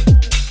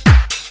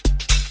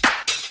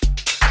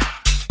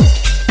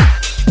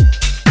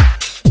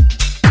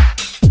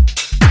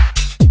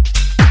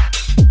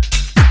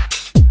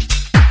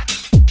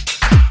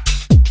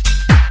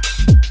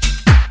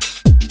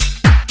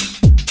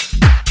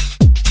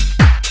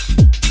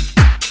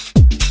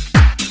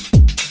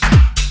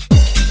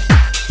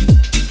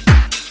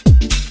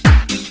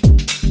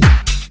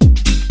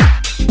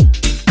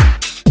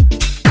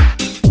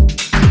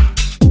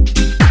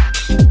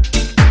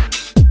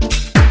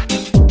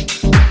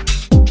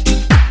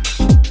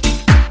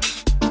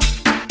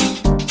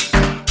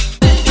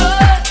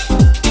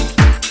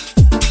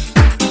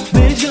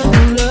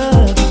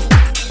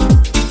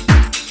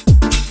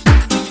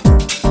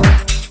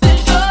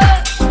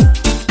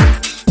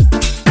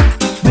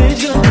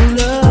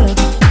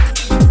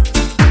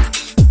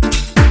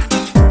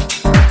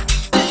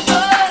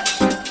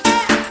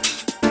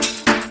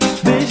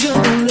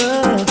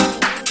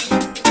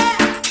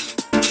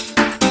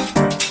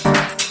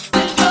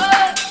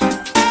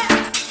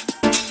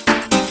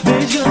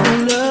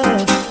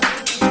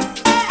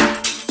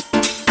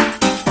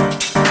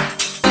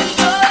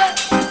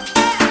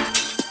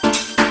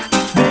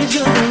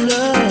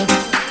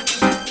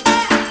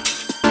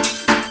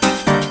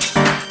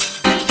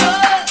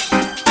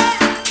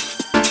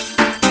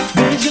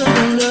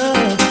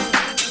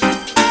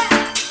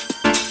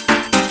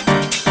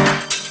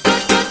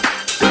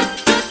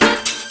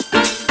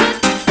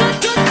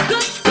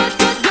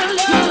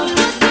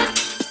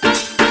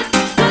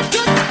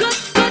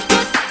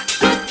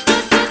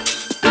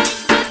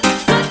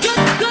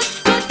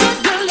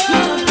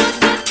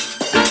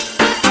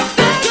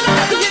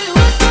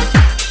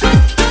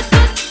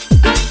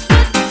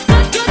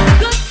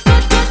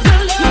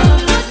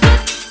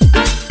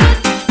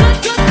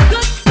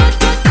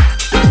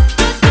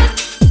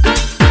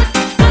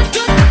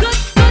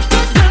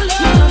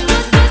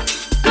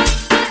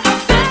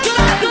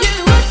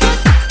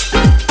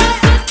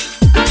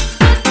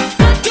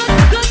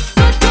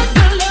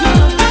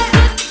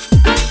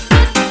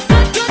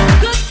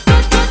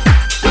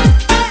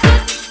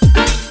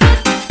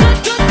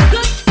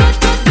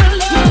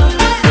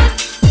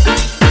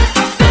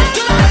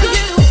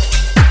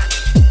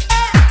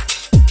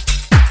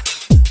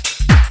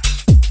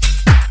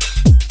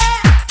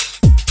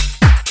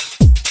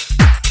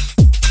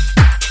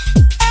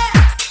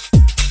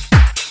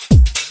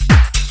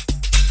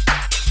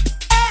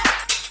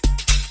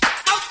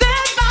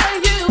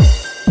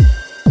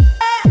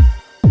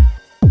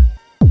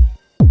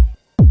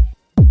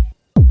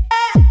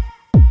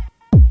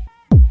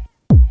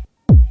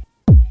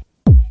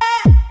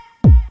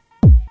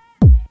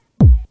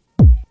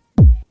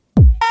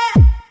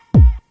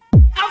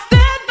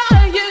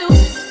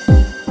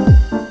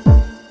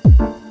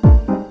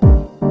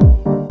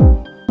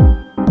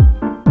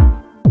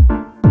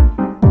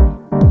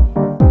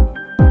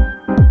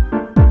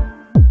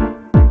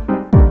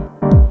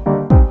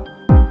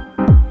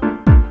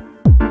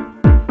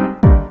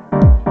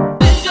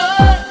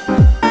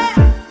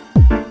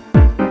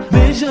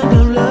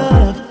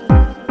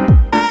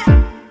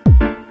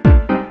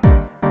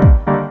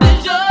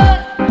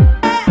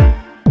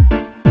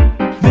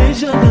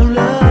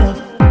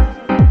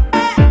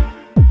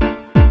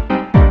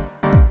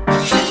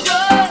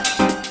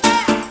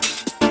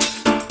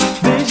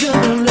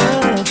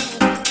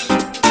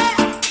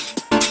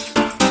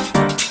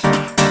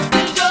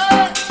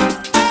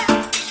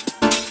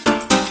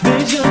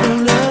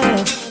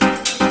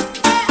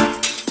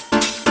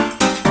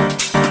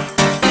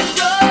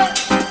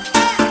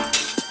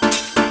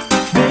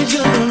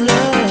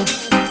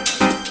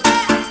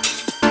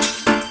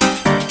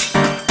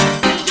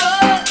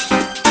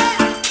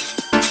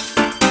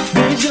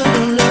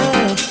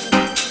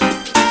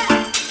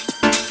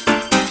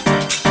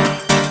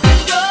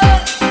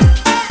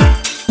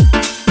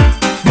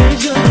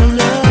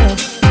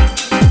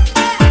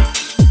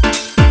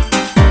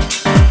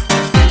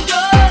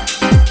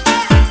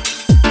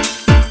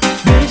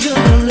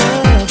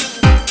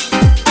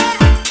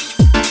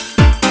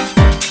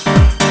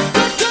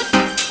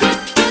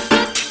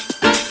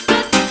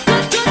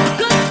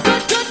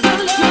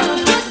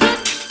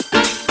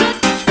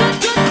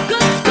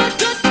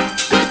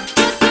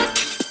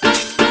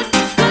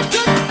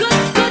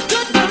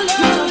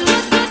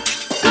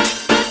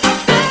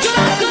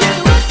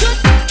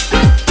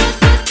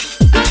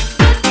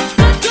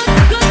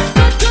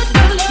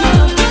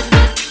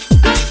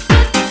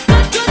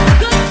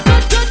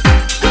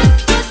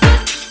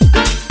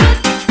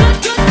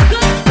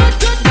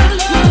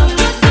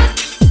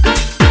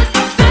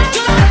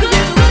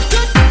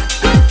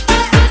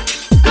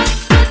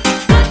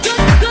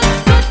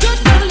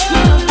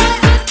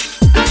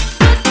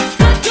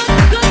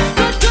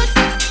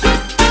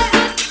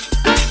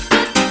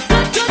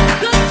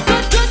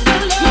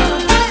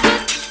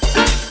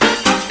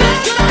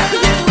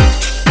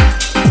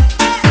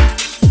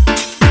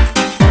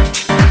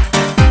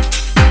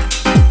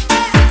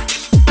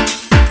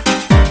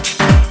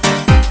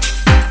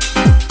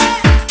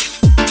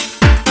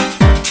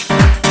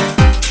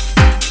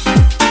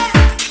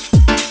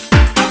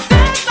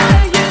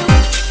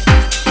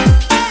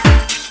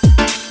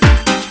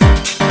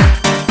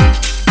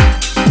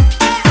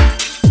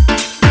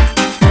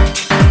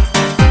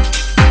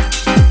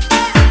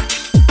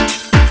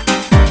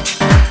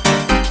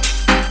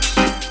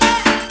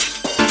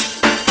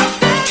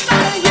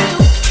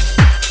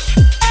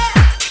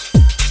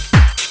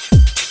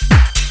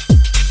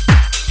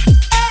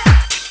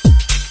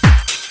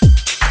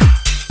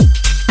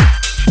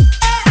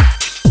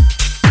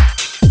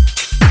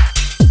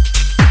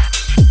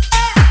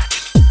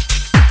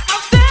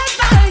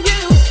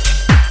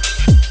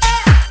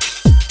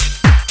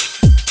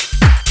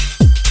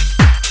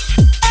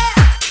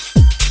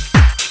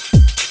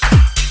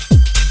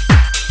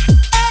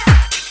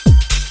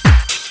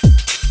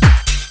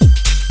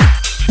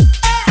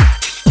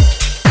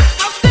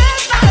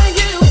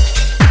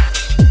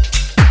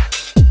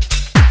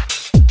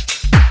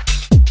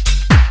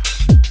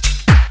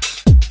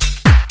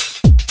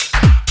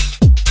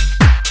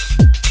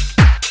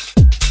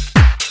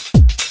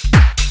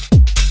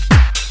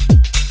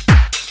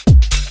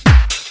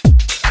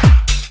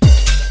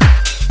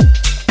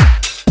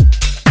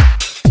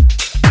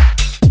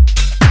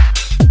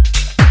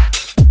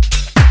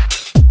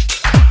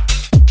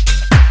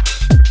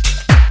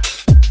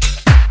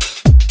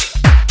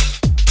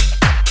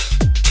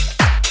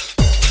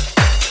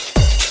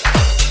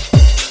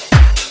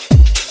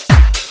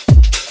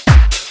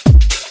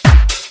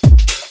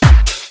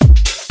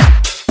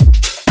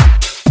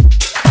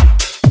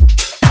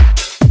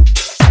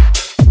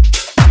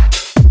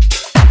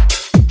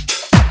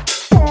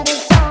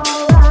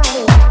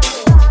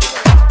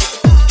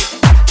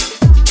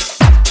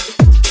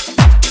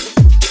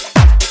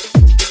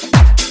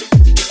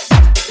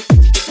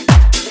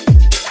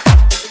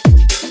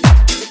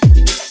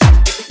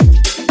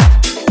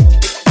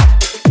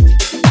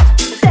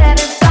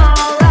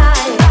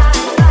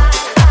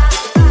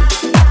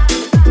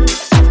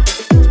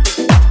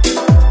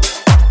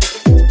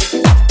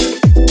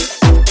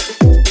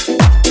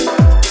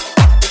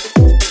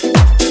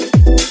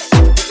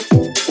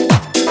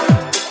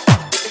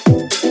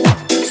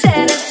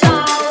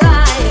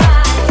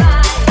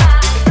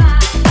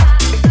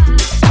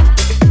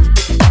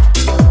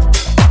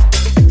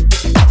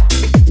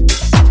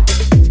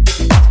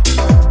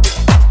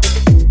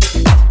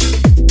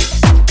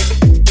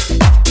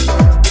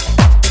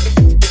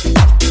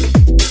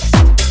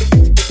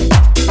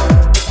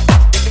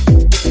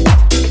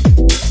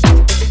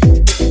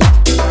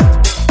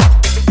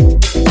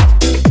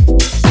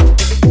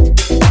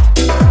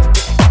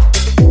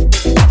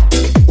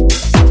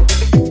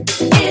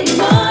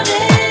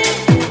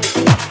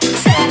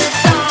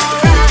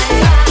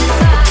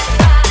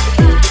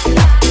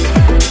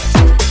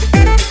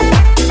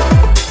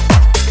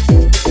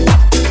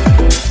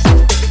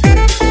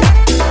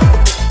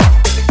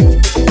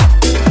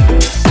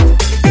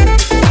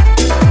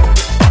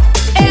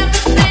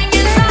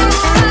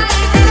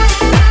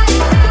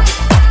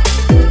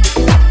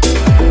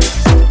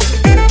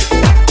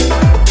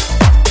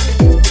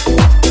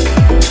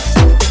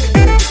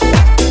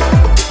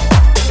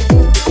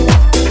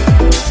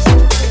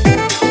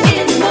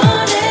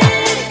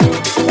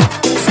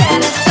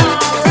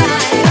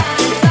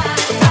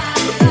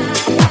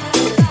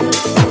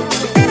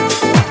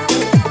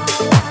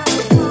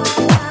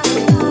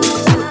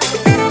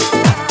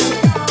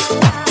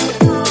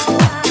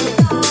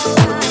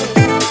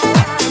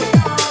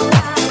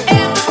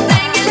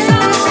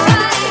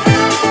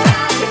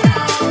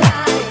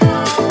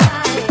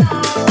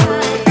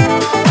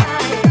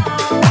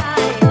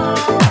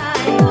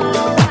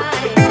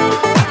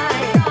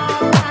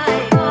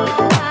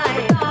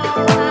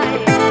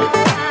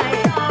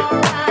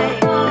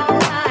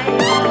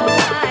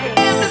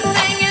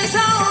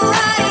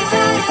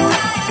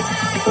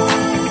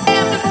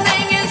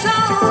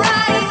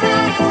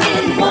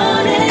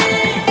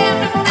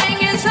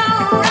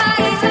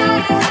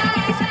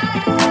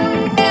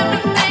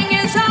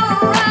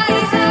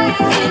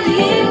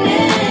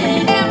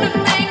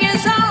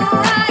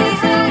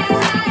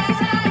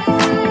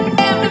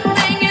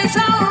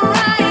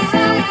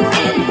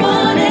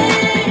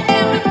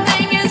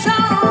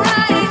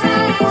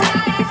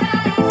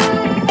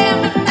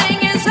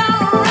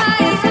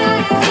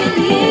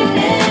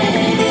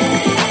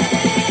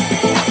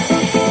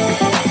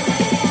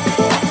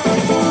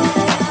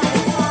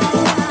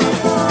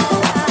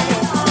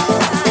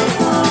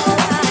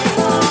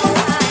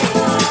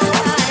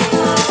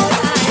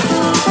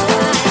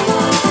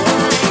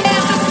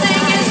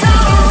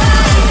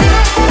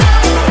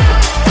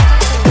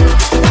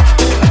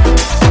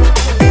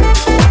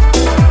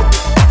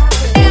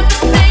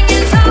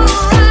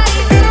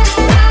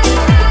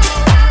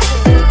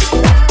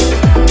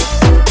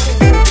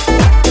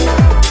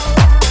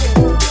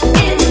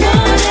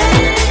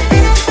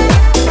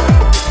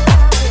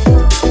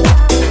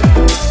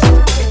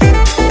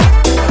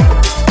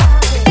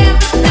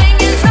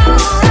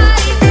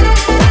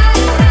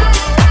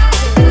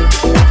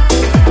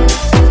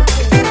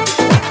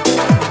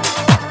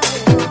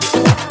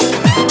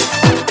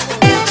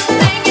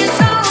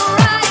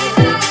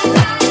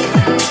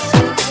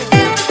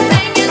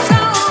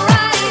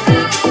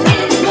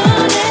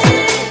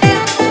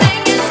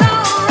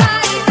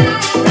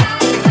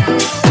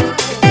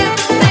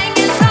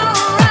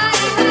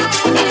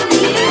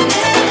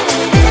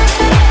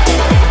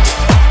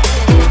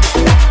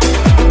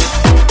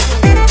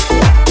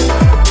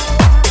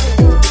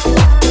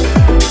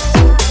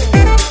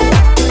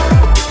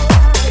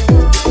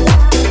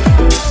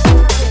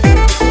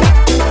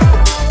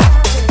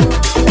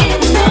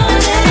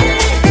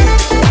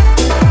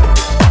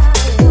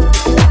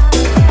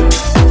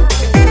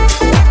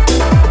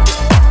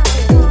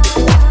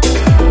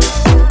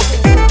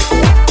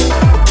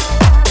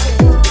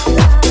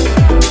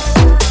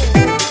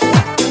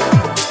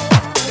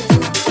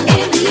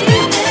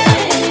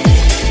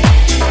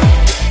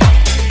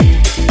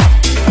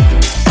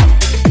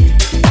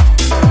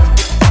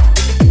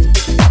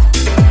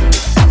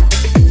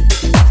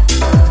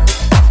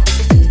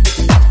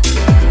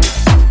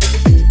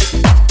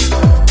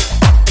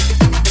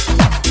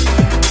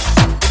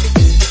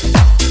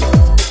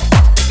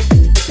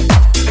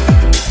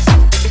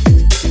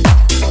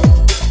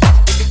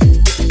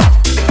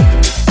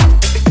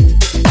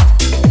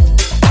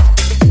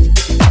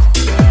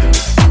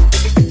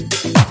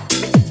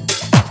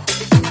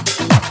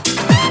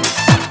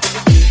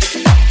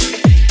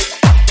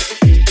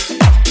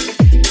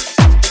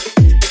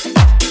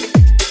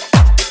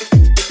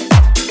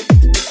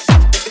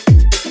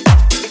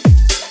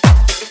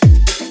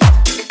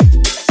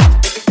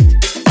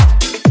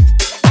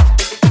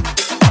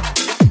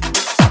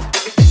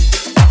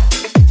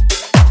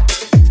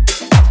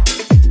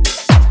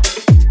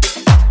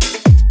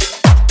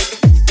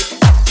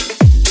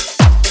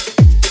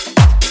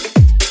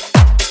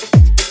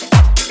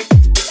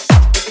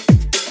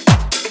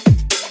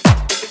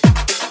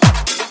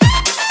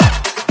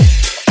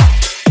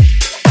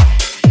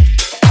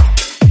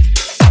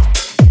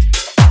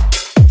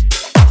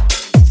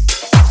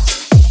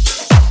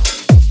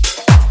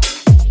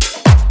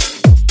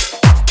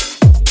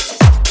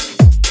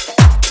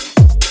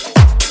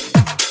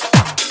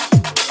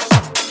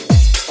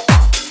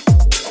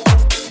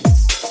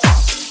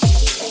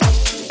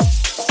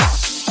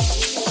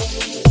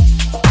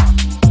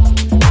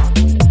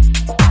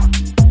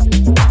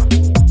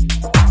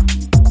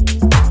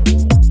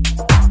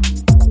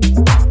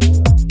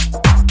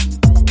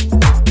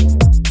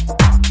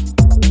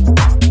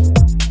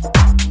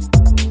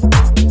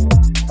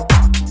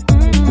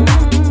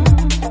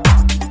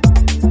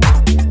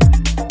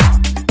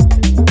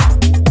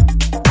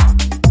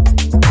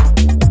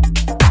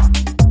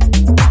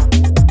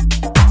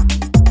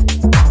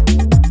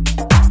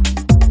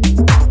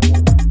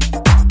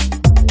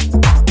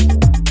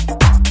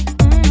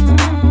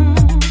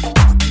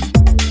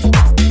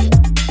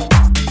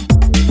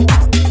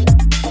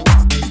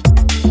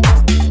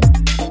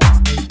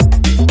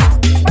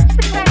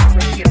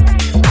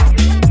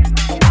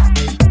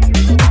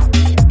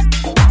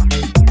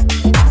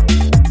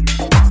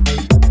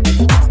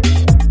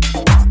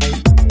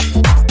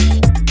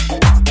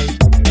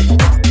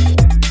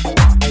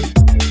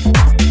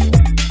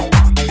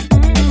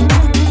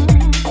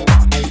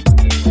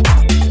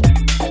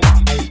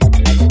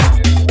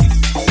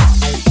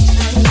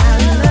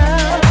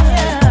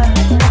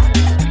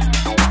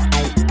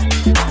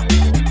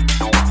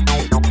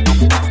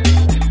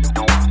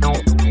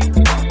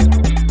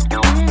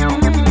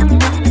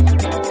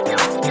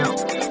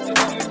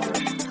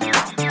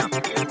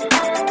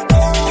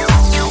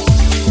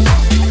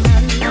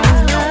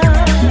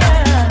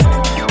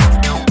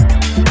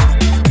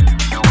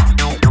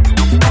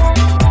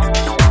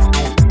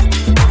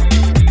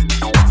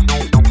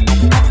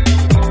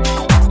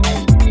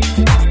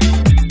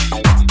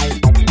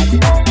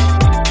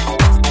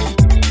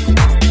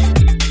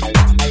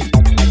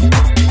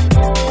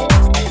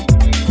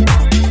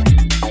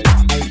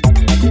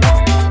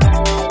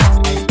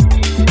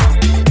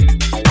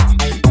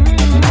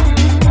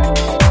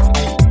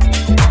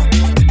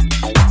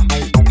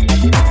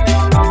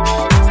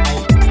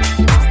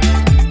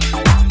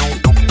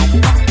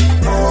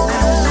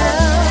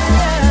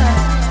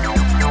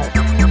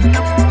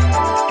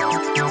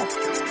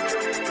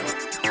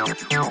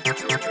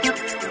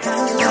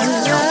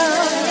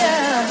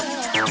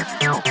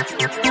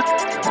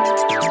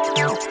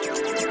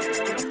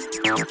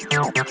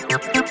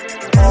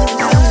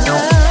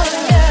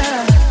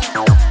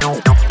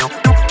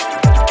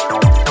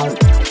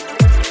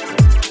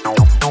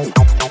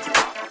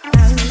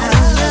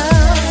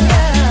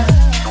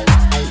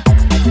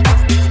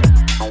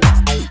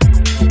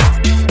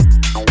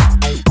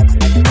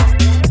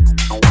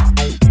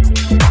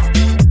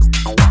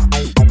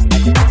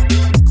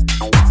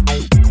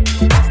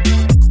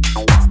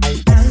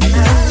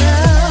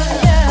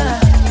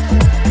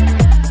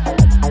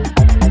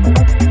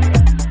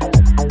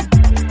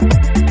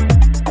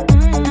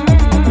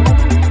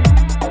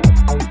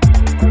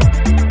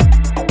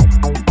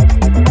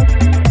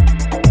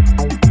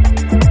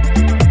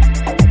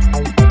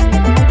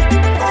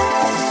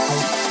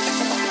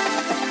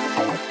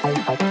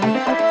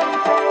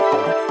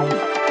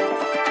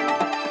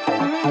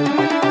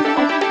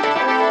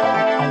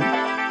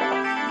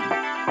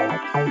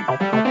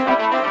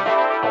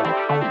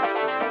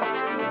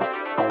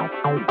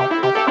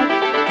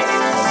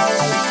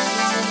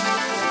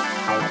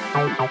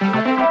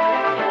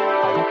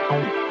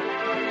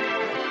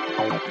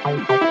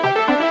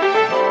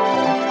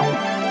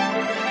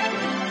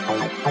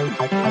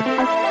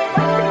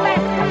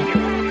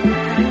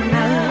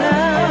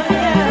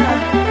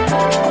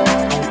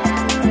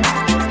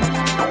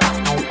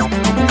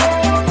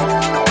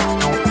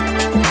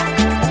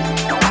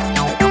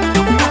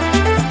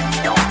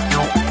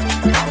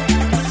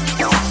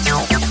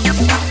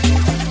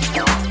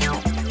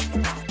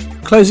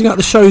 Closing out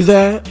the show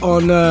there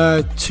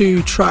on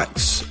 2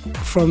 tracks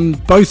from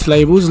both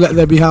labels, Let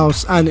There Be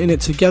House and In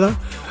It Together.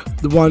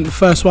 The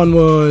first one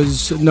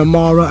was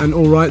Namara and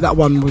Alright. That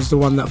one was the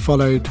one that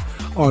followed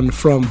on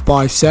from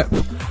Bicep.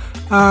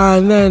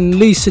 And then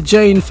Lisa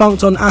Jane,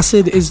 Funked on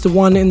Acid, is the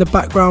one in the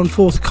background,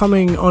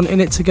 forthcoming on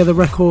In It Together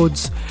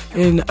Records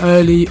in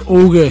early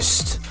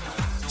August.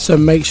 So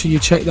make sure you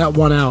check that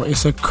one out.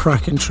 It's a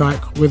cracking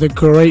track with a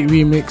great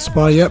remix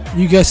by, yep,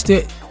 you guessed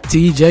it,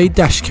 DJ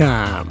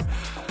Dashcam.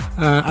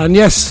 And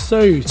yes,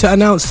 so to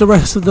announce the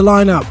rest of the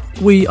lineup,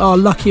 we are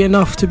lucky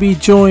enough to be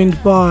joined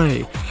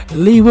by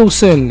Lee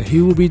Wilson,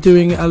 who will be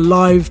doing a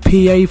live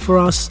PA for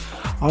us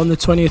on the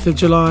 20th of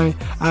July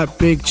at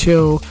Big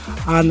Chill.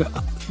 And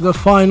the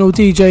final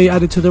DJ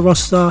added to the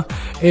roster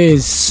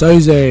is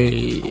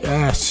Soze.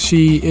 Yes,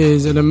 she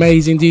is an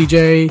amazing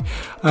DJ.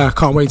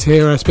 Can't wait to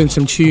hear her spin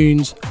some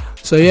tunes.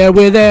 So yeah,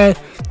 we're there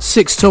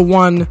 6 to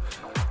 1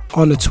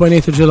 on the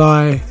 20th of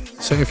July.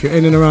 So if you're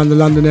in and around the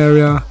London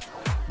area,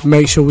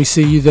 make sure we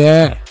see you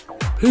there.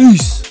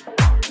 Peace.